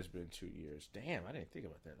 It has been 2 years. Damn, I didn't think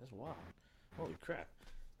about that. That's wild. Holy crap.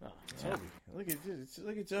 Oh, Toby. Look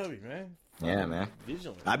at Toby, man. Yeah, man.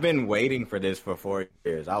 Vigilant. I've been waiting for this for 4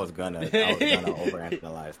 years. I was gonna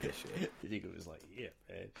overanalyze this shit. Nigga was like, yeah,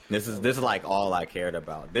 man. This is like all I cared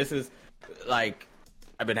about. This is like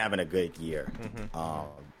I've been having a good year,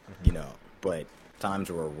 but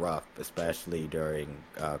times were rough, especially during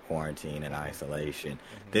quarantine and isolation.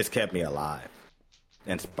 This kept me alive,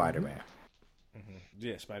 and Spider-Man.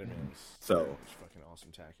 Yeah, Spider-Man was fucking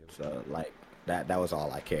awesome, tacular. So like that was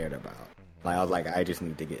all I cared about. Like I was like, I just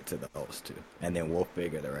need to get to those two, and then we'll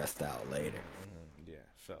figure the rest out later. Yeah,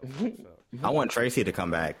 felt. I want Tracy to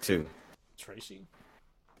come back too. Tracy?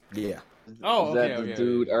 Yeah. Oh, Is that the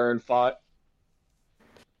dude Ern fought?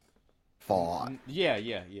 Yeah.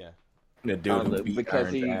 The dude who beat because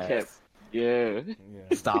Ern's he ass. kept. Yeah.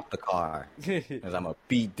 Stop the car, because I'm gonna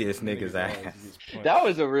beat this nigga's ass. That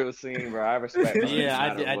was a real scene, bro. I respect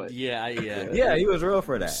it. Yeah, he was real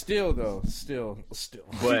for that. Still though, still.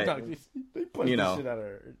 But, they punched the shit out of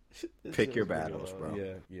her. pick your battles, bro.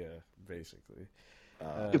 Yeah, basically.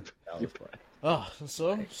 That was fun.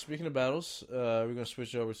 So speaking of battles, we're gonna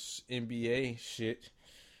switch over to NBA shit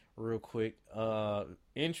real quick.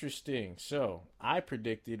 Interesting. So I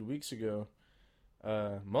predicted months ago,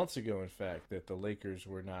 in fact, that the Lakers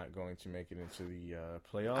were not going to make it into the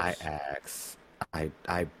playoffs.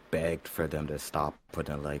 I begged for them to stop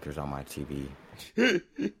putting the Lakers on my TV.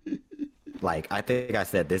 Like, I think I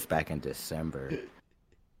said this back in December.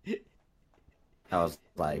 I was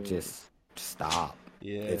like, just stop.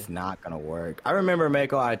 Yeah. It's not going to work. I remember,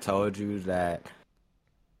 Mako, I told you that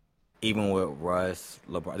even with Russ,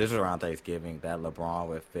 LeBron, this was around Thanksgiving, that LeBron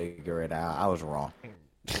would figure it out. I was wrong.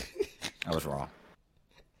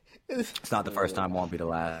 It's not the first time, won't be the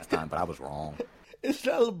last time, but I was wrong. It's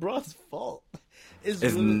not LeBron's fault. It's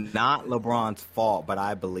not LeBron's fault, but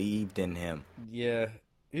I believed in him. Yeah.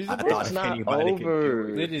 I thought if anybody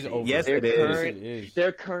could do It is over. Yes, it is.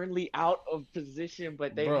 They're currently out of position,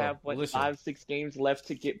 but they have 5-6 games left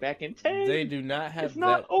to get back in 10. They do not have It's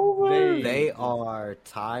not over. They are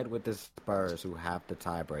tied with the Spurs, who have the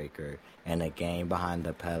tiebreaker, and a game behind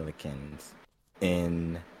the Pelicans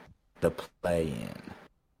in the play-in.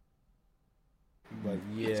 But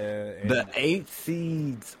yeah, The 8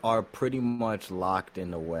 seeds are pretty much locked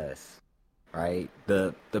in the West, right?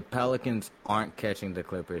 The Pelicans aren't catching the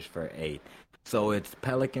Clippers for 8. So it's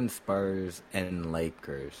Pelicans, Spurs, and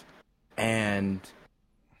Lakers. And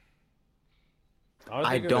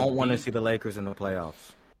I don't want to see the Lakers in the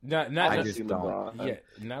playoffs. I just don't. Yeah,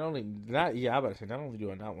 not only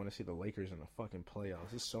do I not want to see the Lakers in the fucking playoffs.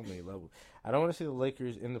 There's so many levels. I don't want to see the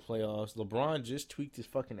Lakers in the playoffs. LeBron just tweaked his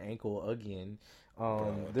fucking ankle again.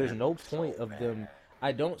 There's no point of them.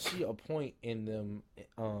 I don't see a point in them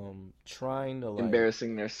trying to like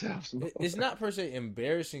embarrassing themselves. It's not per se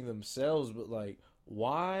embarrassing themselves, but like,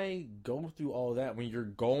 why go through all that when you're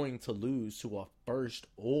going to lose to a first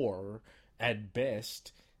or at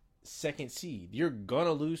best second seed? You're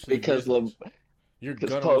gonna lose to the Grizzlies. You're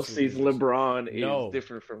gonna lose to the postseason Grizzlies. LeBron No, is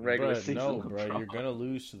different from regular bruh, season no, LeBron. bro. You're gonna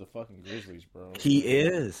lose to the fucking Grizzlies, bro. He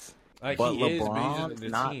is. Like, But he is, but he's LeBron's just the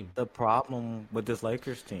not team. the problem with this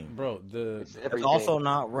Lakers team. Bro, It's It's everything. also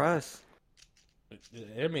not Russ.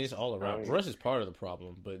 I mean, it's all around. Right. Russ is part of the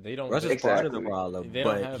problem, but they don't. Russ is part of the Exactly. problem, They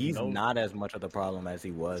don't but have he's no- not as much of the problem as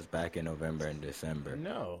he was back in November and December.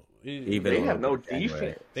 No, Even They a have no little bit of January.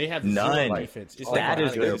 defense. They have None. zero defense. It's That like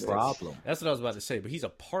is their defense. problem. That's what I was about to say. But he's a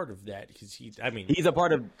part of that because he. I mean, He's a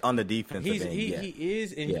part of on the defensive He's, end. he, yeah. he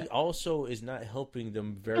is, and Yeah. he also is not helping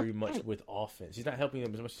them very much with offense. He's not helping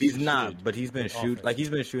them as much as He's he not, should but he's been with shoot like offense. he's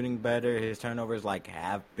been shooting better. His turnovers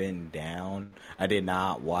have been down. I did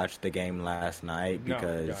not watch the game last night No,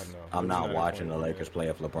 because God, no. I'm It was not not watching the important, Lakers yeah. play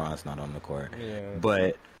if LeBron's not on the court. Yeah.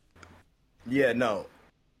 But yeah, no,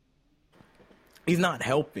 he's not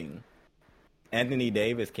helping. Anthony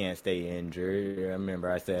Davis can't stay injured. I remember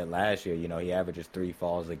I said last year, he averages 3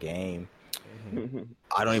 falls a game.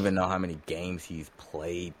 I don't even know how many games he's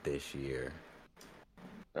played this year.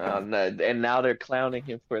 No, and now they're clowning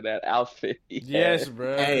him for that outfit. Yes,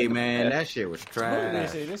 bro. Hey man, that shit was What did they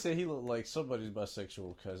trash. say? They said he looked like somebody's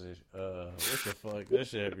bisexual cousin. What the fuck? That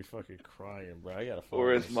shit had me fucking crying, bro. I gotta follow Or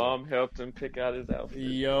that his shit. mom helped him pick out his outfit.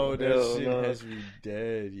 Yo, that Hell shit no. has me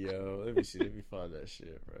dead, yo. Let me see. Let me find that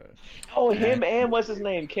shit, bro. Oh, him and what's his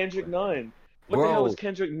name? Kendrick Nunn. What the Bro, hell was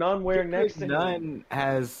Kendrick Nunn wearing next to him? Nunn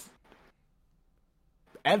has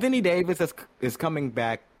Anthony Davis is coming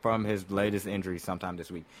back from his latest injury sometime this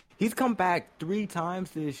week. He's come back 3 times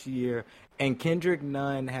this year, and Kendrick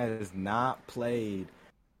Nunn has not played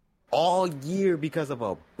all year because of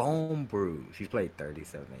a bone bruise. He's played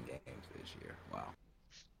 37 games this year. Wow.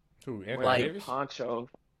 Who? Anthony Like Davis? Poncho.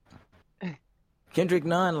 Kendrick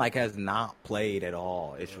Nunn has not played at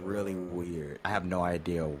all. It's really weird. I have no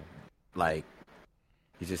idea.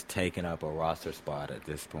 He's just taking up a roster spot at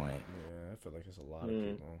this point. Yeah, I feel like it's a lot of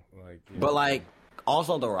people. Yeah. But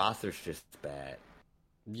also the roster's just bad.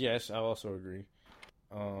 Yes, I also agree.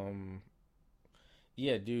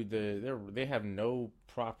 Yeah, dude, they have no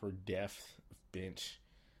proper depth bench.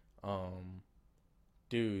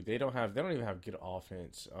 Dude, they don't even have good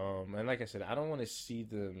offense. And like I said, I don't want to see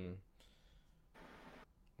them.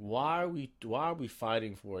 Why are we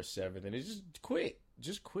fighting for a 7th? And it's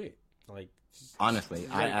just quit. Honestly,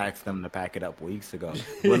 I asked them to pack it up weeks ago.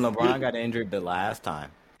 When LeBron got injured the last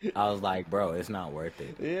time, I was like, bro, it's not worth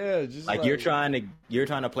it. Yeah, just You're trying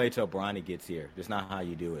to play till Bronny gets here. That's not how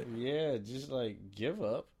you do it. Yeah, just give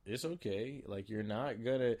up. It's okay. You're not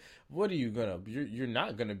gonna. What are you gonna? You're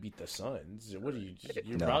not gonna beat the Suns. What are you?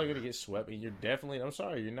 You're No. probably gonna get swept, and you're definitely. I'm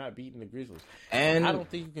sorry, you're not beating the Grizzlies. And I don't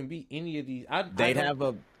think you can beat any of these. they'd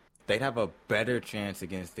have a better chance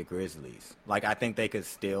against the Grizzlies. I think they could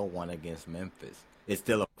still win against Memphis. It's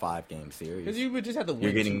still a 5-game series. because you would just have to win.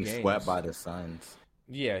 You're getting 2 games. swept by the Suns.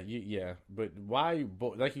 Yeah, yeah. But why?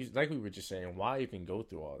 Like we were just saying, why even go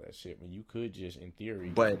through all that shit when you could just, in theory,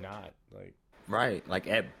 But- not Right.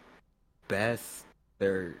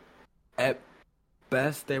 At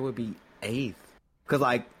best, they would be 8th.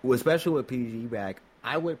 Because, especially with PG back,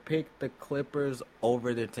 I would pick the Clippers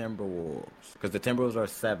over the Timberwolves. Because the Timberwolves are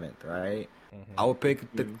 7th, right? Mm-hmm. I would pick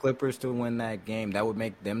the Clippers to win that game. That would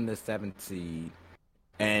make them the 7th seed.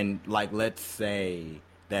 And, let's say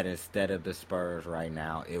that instead of the Spurs right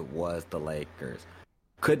now, it was the Lakers.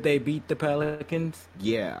 Could they beat the Pelicans?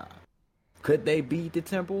 Yeah. Could they beat the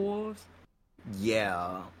Timberwolves?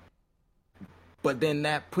 Yeah. But then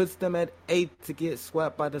that puts them at 8th to get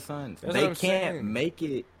swept by the Suns. That's They what I'm can't saying. make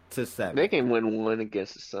it to 7. They can win 1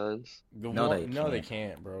 against the Suns. they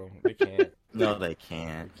can't, bro. They can't. No, they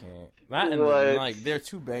can't. They can't. Not What? they're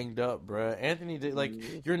too banged up, bro. Anthony did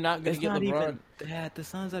you're not gonna It's get not LeBron. even that. The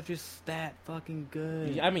Suns are just that fucking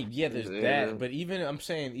good. I mean, yeah, there's Yeah. that, but even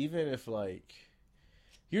if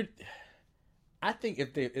you're, I think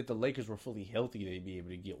if the Lakers were fully healthy, they'd be able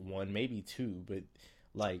to get 1, maybe 2, but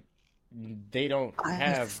they don't I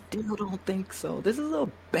have. still don't think so. This is a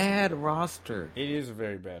bad roster. It is a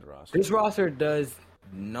very bad roster. This roster does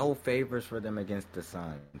no favors for them against the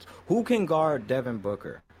Suns. Who can guard Devin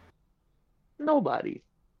Booker? Nobody.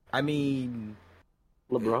 I mean,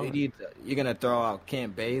 LeBron. you're going to throw out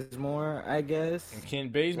Kent Bazemore, I guess. Ken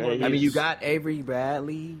Bazemore. Yeah, I mean, is- you got Avery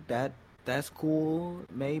Bradley. That's cool.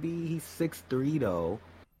 Maybe he's 6'3", though.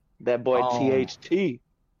 That boy Oh. THT.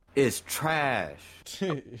 It's trash.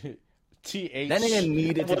 TH. That nigga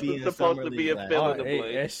needed to Wasn't be in supposed summer to league be a last fill year. in the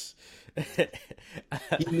blank. RAS.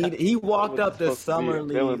 He walked Wasn't up the supposed to be summer a fill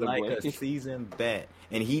in league the like blank. a season vet,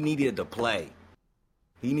 and he needed to play.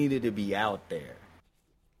 He needed to be out there.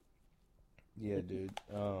 Yeah, dude.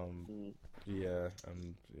 I'm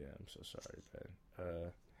so sorry,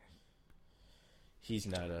 man. He's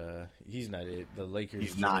not it. The Lakers,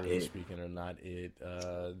 He's not generally it. speaking, are not it.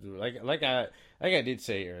 Like I did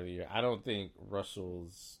say earlier, I don't think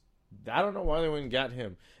Russell's. I don't know why they went and got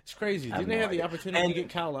him. It's crazy. Didn't they have the opportunity to get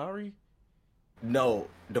Kyle Lowry? No,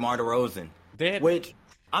 DeMar DeRozan. Which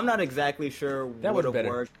I'm not exactly sure that would have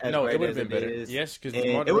worked. It would have been better. Yes, because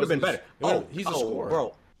it would have been better. He's a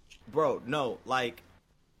scorer, bro. No, like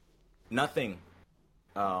nothing.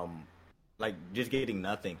 Like just getting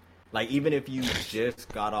nothing. Like even if you just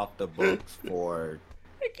got off the books for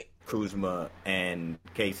Kuzma and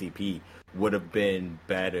KCP, would have been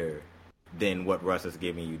better than what Russ is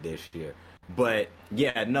giving you this year. But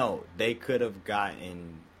yeah, no, they could have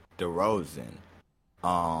gotten DeRozan.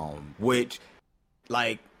 Which,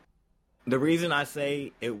 like, the reason I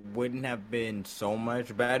say it wouldn't have been so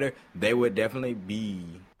much better, they would definitely be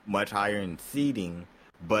much higher in seeding,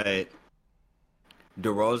 but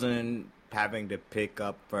DeRozan having to pick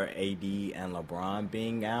up for AD and LeBron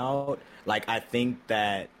being out, like, I think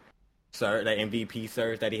that the MVP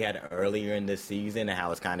surge that he had earlier in the season and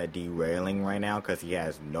how it's kind of derailing right now because he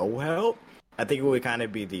has no help, I think it would kind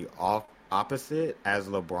of be the opposite as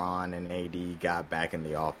LeBron and AD got back in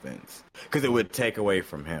the offense because it would take away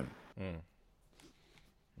from him. And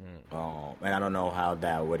I don't know how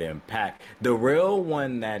that would impact. The real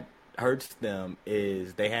one that hurts them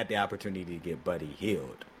is they had the opportunity to get Buddy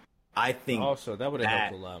Hield. I think also that would have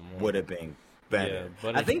helped a lot more. Would have been better.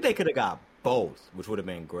 Yeah, I think they could have got both, which would have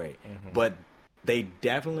been great. But they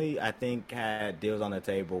definitely, I think, had deals on the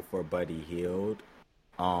table for Buddy Hield.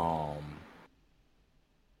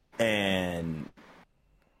 And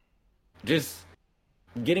just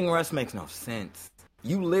getting Russ makes no sense.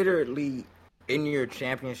 You literally, in your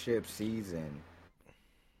championship season,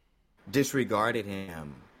 disregarded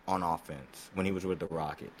him on offense when he was with the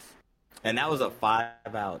Rockets. And that was a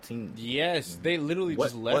 5-out team. Yes, they literally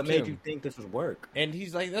just left him. What made you think this would work? And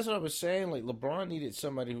he's like, that's what I was saying. Like, LeBron needed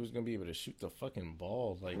somebody who was going to be able to shoot the fucking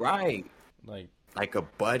ball. Like, right. Like a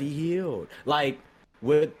Buddy Hield. Like,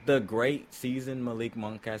 with the great season Malik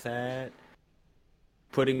Monk has had,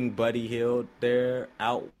 putting Buddy Hield there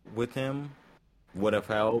out with him would have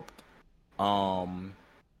helped.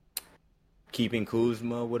 Keeping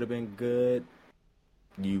Kuzma would have been good.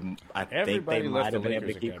 I think they might have been able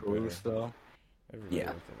to keep Caruso. Everybody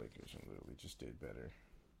left the Lakers and literally just did better.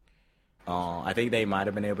 I think they might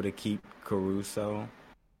have been able to keep Caruso.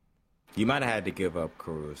 You might have had to give up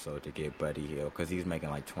Caruso to get Buddy Hield because he's making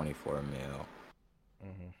like $24 million.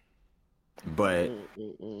 But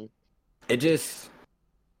it's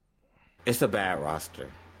a bad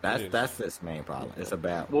roster. That's this main problem. It's a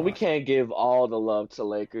bad. Well, we can't give all the love to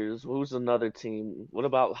Lakers. Who's another team? What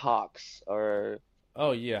about Hawks or?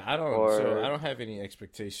 Oh yeah, I don't have any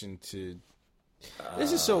expectation to.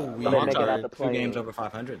 This is so weird. Hawks are 2 games over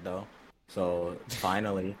 500 though. So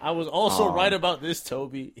finally, I was also right about this,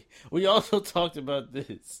 Toby. We also talked about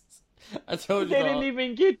this. I told you they didn't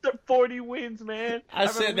even get the 40 wins, man. I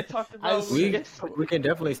said we talked about we can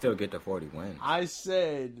definitely still get to 40 wins. I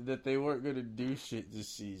said that they weren't going to do shit this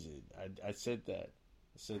season. I said that.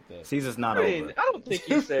 Season's not over. I don't think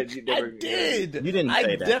you said you never. I did. You didn't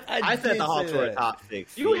say that. I said the Hawks were a top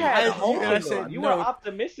 6. You had hope. You were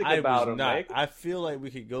optimistic about them. Not. I feel like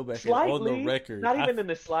we could go back Slightly, and on the record. Not even in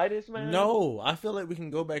the slightest, man. No, I feel like we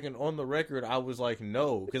can go back and on the record. I was like,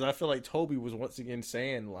 no, because I feel like Toby was once again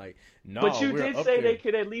saying like, no. But you did say they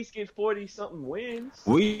could at least get 40 something wins.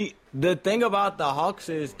 The thing about the Hawks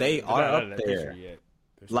is they are up there.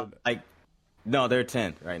 No, they're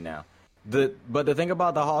 10th right now. But the thing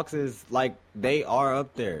about the Hawks is, like, they are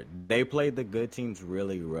up there. They played the good teams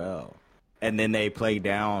really well. And then they play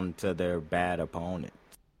down to their bad opponents.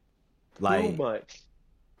 Like, too much.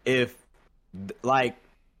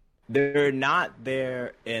 They're not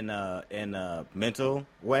there in a mental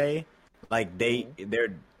way. Like,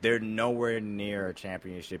 they're nowhere near a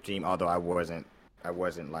championship team, although I wasn't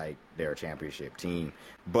like their championship team.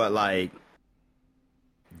 But, like,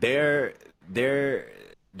 they're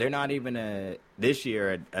not even this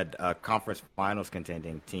year a conference finals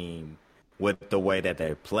contending team with the way that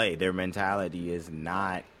they play. Their mentality is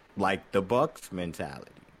not like the Bucks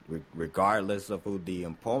mentality. Regardless of who the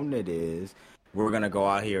opponent is, we're gonna go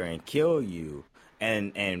out here and kill you.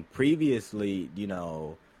 And previously, you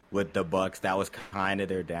know, with the Bucks, that was kind of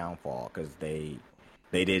their downfall because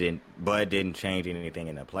Bud didn't change anything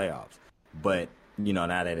in the playoffs. But you know,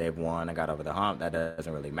 now that they've won and got over the hump, that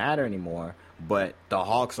doesn't really matter anymore. But the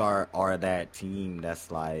Hawks are that team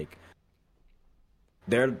that's like,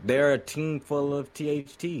 They're a team full of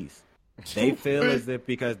THTs. They feel as if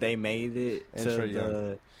because they made it And to Trae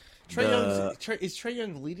Young. Is Trae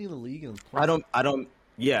Young leading the league in points? I don't.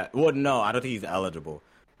 Yeah. Well, no, I don't think he's eligible.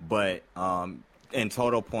 But in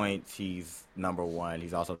total points, he's number one.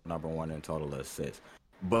 He's also number one in total assists.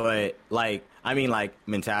 But like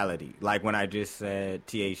mentality. Like when I just said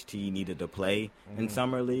THT needed to play in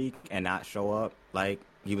summer league and not show up, like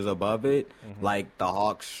he was above it. Like the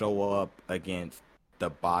Hawks show up against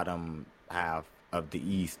the bottom half of the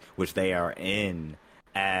East, which they are in,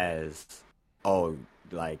 as y'all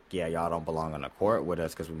don't belong on the court with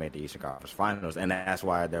us because we made the Eastern Conference Finals, and that's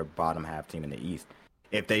why they're bottom half team in the East.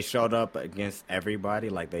 If they showed up against everybody,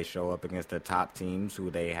 like they show up against the top teams who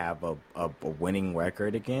they have a winning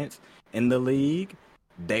record against in the league,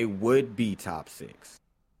 they would be top 6,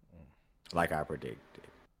 like I predicted.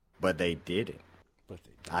 But they didn't.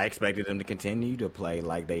 I expected them to continue to play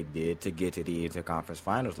like they did to get to the Eastern Conference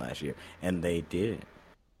Finals last year, and they didn't.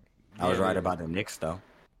 I was right about the Knicks, though.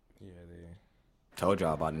 Yeah, they told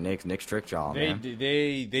y'all about the Knicks. Knicks tricked y'all, man.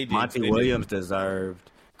 They did. Monty Williams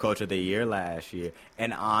deserved Coach of the Year last year,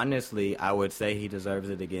 and honestly, I would say he deserves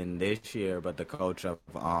it again this year. But the coach of,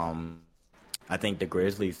 I think the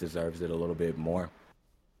Grizzlies deserves it a little bit more.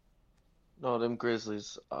 No, them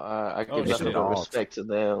Grizzlies. I give shit. nothing but respect to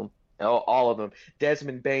them. All of them.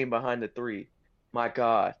 Desmond Bane behind the 3. My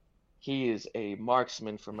God, he is a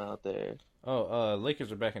marksman from out there.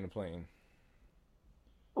 Lakers are back in the plane.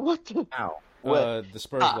 What the? Ow. The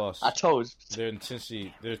Spurs lost. I told you. They're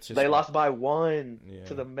intensely. They lost by 1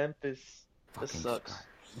 to the Memphis. This Fucking sucks.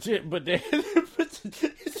 Spurs. Yeah, but they.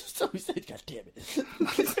 So he said, "God damn it!"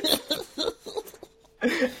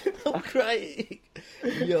 I'm crying.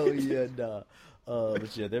 Yo, yeah, nah.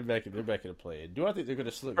 But yeah, they're back in the play. Do I think they're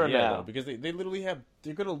gonna slip? For now. Though, because they literally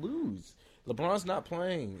they're gonna lose. LeBron's not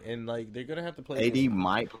playing, and like they're gonna have to play. AD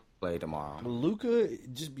might play tomorrow. Luka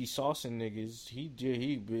just be saucing niggas.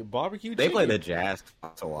 He barbecue. They chicken. play the Jazz to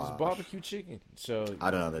It's watch. barbecue chicken. So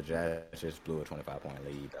I don't know. The Jazz just blew a 25-point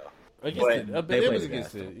lead though.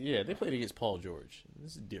 they played against Paul George.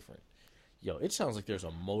 This is different. Yo, it sounds like there's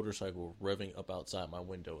a motorcycle revving up outside my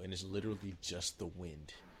window, and it's literally just the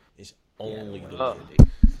wind. It's only the wind.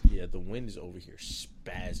 Yeah, the wind is over here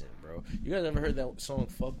spazzing, bro. You guys ever heard that song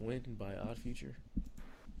 "Fuck Wind" by Odd Future?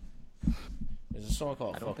 There's a song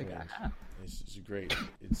called "Fuck Wind." It's great.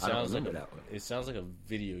 It sounds like it sounds like a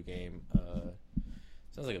video game.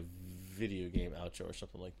 Sounds like a video game outro or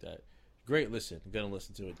something like that. Great listen. I'm gonna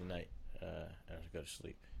listen to it tonight after I go to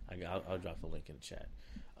sleep. I'll drop the link in the chat.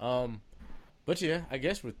 But yeah, I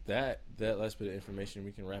guess with that last bit of information,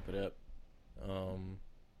 we can wrap it up.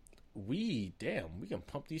 We can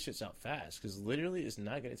pump these shits out fast because literally it's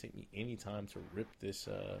not gonna take me any time to rip this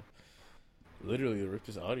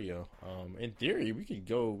audio. In theory, we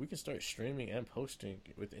can start streaming and posting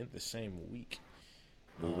within the same week.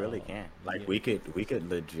 We really can. Like we could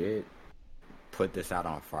legit put this out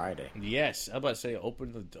on Friday. Yes, I'm about to say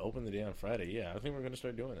open the day on Friday. Yeah, I think we're gonna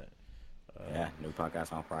start doing that. New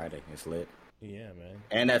podcast on Friday. It's lit. Yeah, man.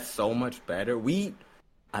 And that's so much better. We'll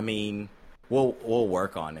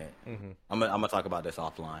work on it. Mm-hmm. I'm gonna talk about this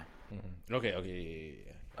offline. Mm-hmm. Okay,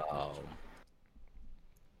 yeah.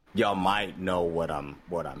 Y'all might know what I'm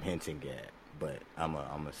hinting at, but I'm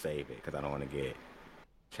gonna save it because I don't want to get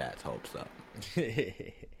chat's hopes up.